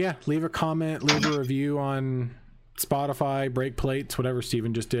 Yeah, leave a comment, leave a review on Spotify, Break Plates, whatever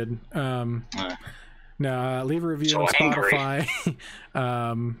Steven just did. No, leave a review So on angry.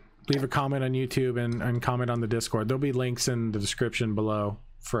 Spotify. Leave a comment on YouTube and comment on the Discord. There'll be links in the description below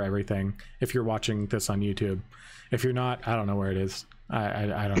for everything if you're watching this on YouTube. If you're not, I don't know where it is.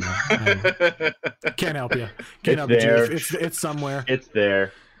 I don't know. Can't help you. Can't help there. you. It's somewhere. It's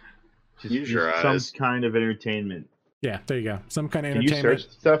there. Just Use your some eyes. kind of entertainment. Yeah, there you go. Some kind of Can you entertainment.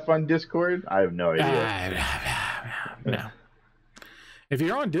 search stuff on Discord? I have no idea. No. If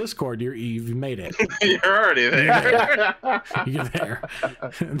you're on Discord, you've made it. You're already there. You're there.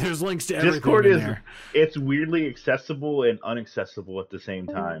 There's links to everything Discord in is there. it's weirdly accessible and inaccessible at the same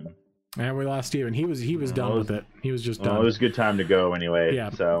time. And we lost Steven. He was done Well, with it. He was just Well, done. it was a good time to go anyway. Yeah.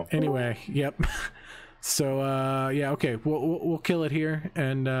 So Anyway, yep. So yeah, okay. We'll kill it here,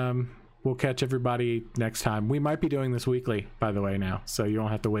 and we'll catch everybody next time. We might be doing this weekly, by the way, now, so you don't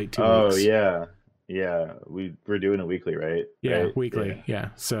have to wait 2 weeks. Oh yeah. We're doing it weekly, right? Yeah, Right? weekly. Yeah.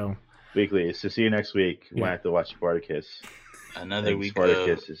 So Weekly. So see you next week. Yeah. We'll have to watch Spartacus. Another week of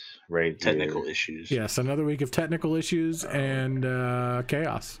Spartacus is right technical here. issues. yes, another week of technical issues and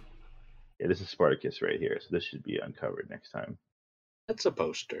chaos. Yeah, this is Spartacus right here. So this should be uncovered next time. That's a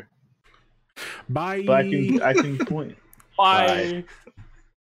poster. Bye. But I can point. Bye. Bye.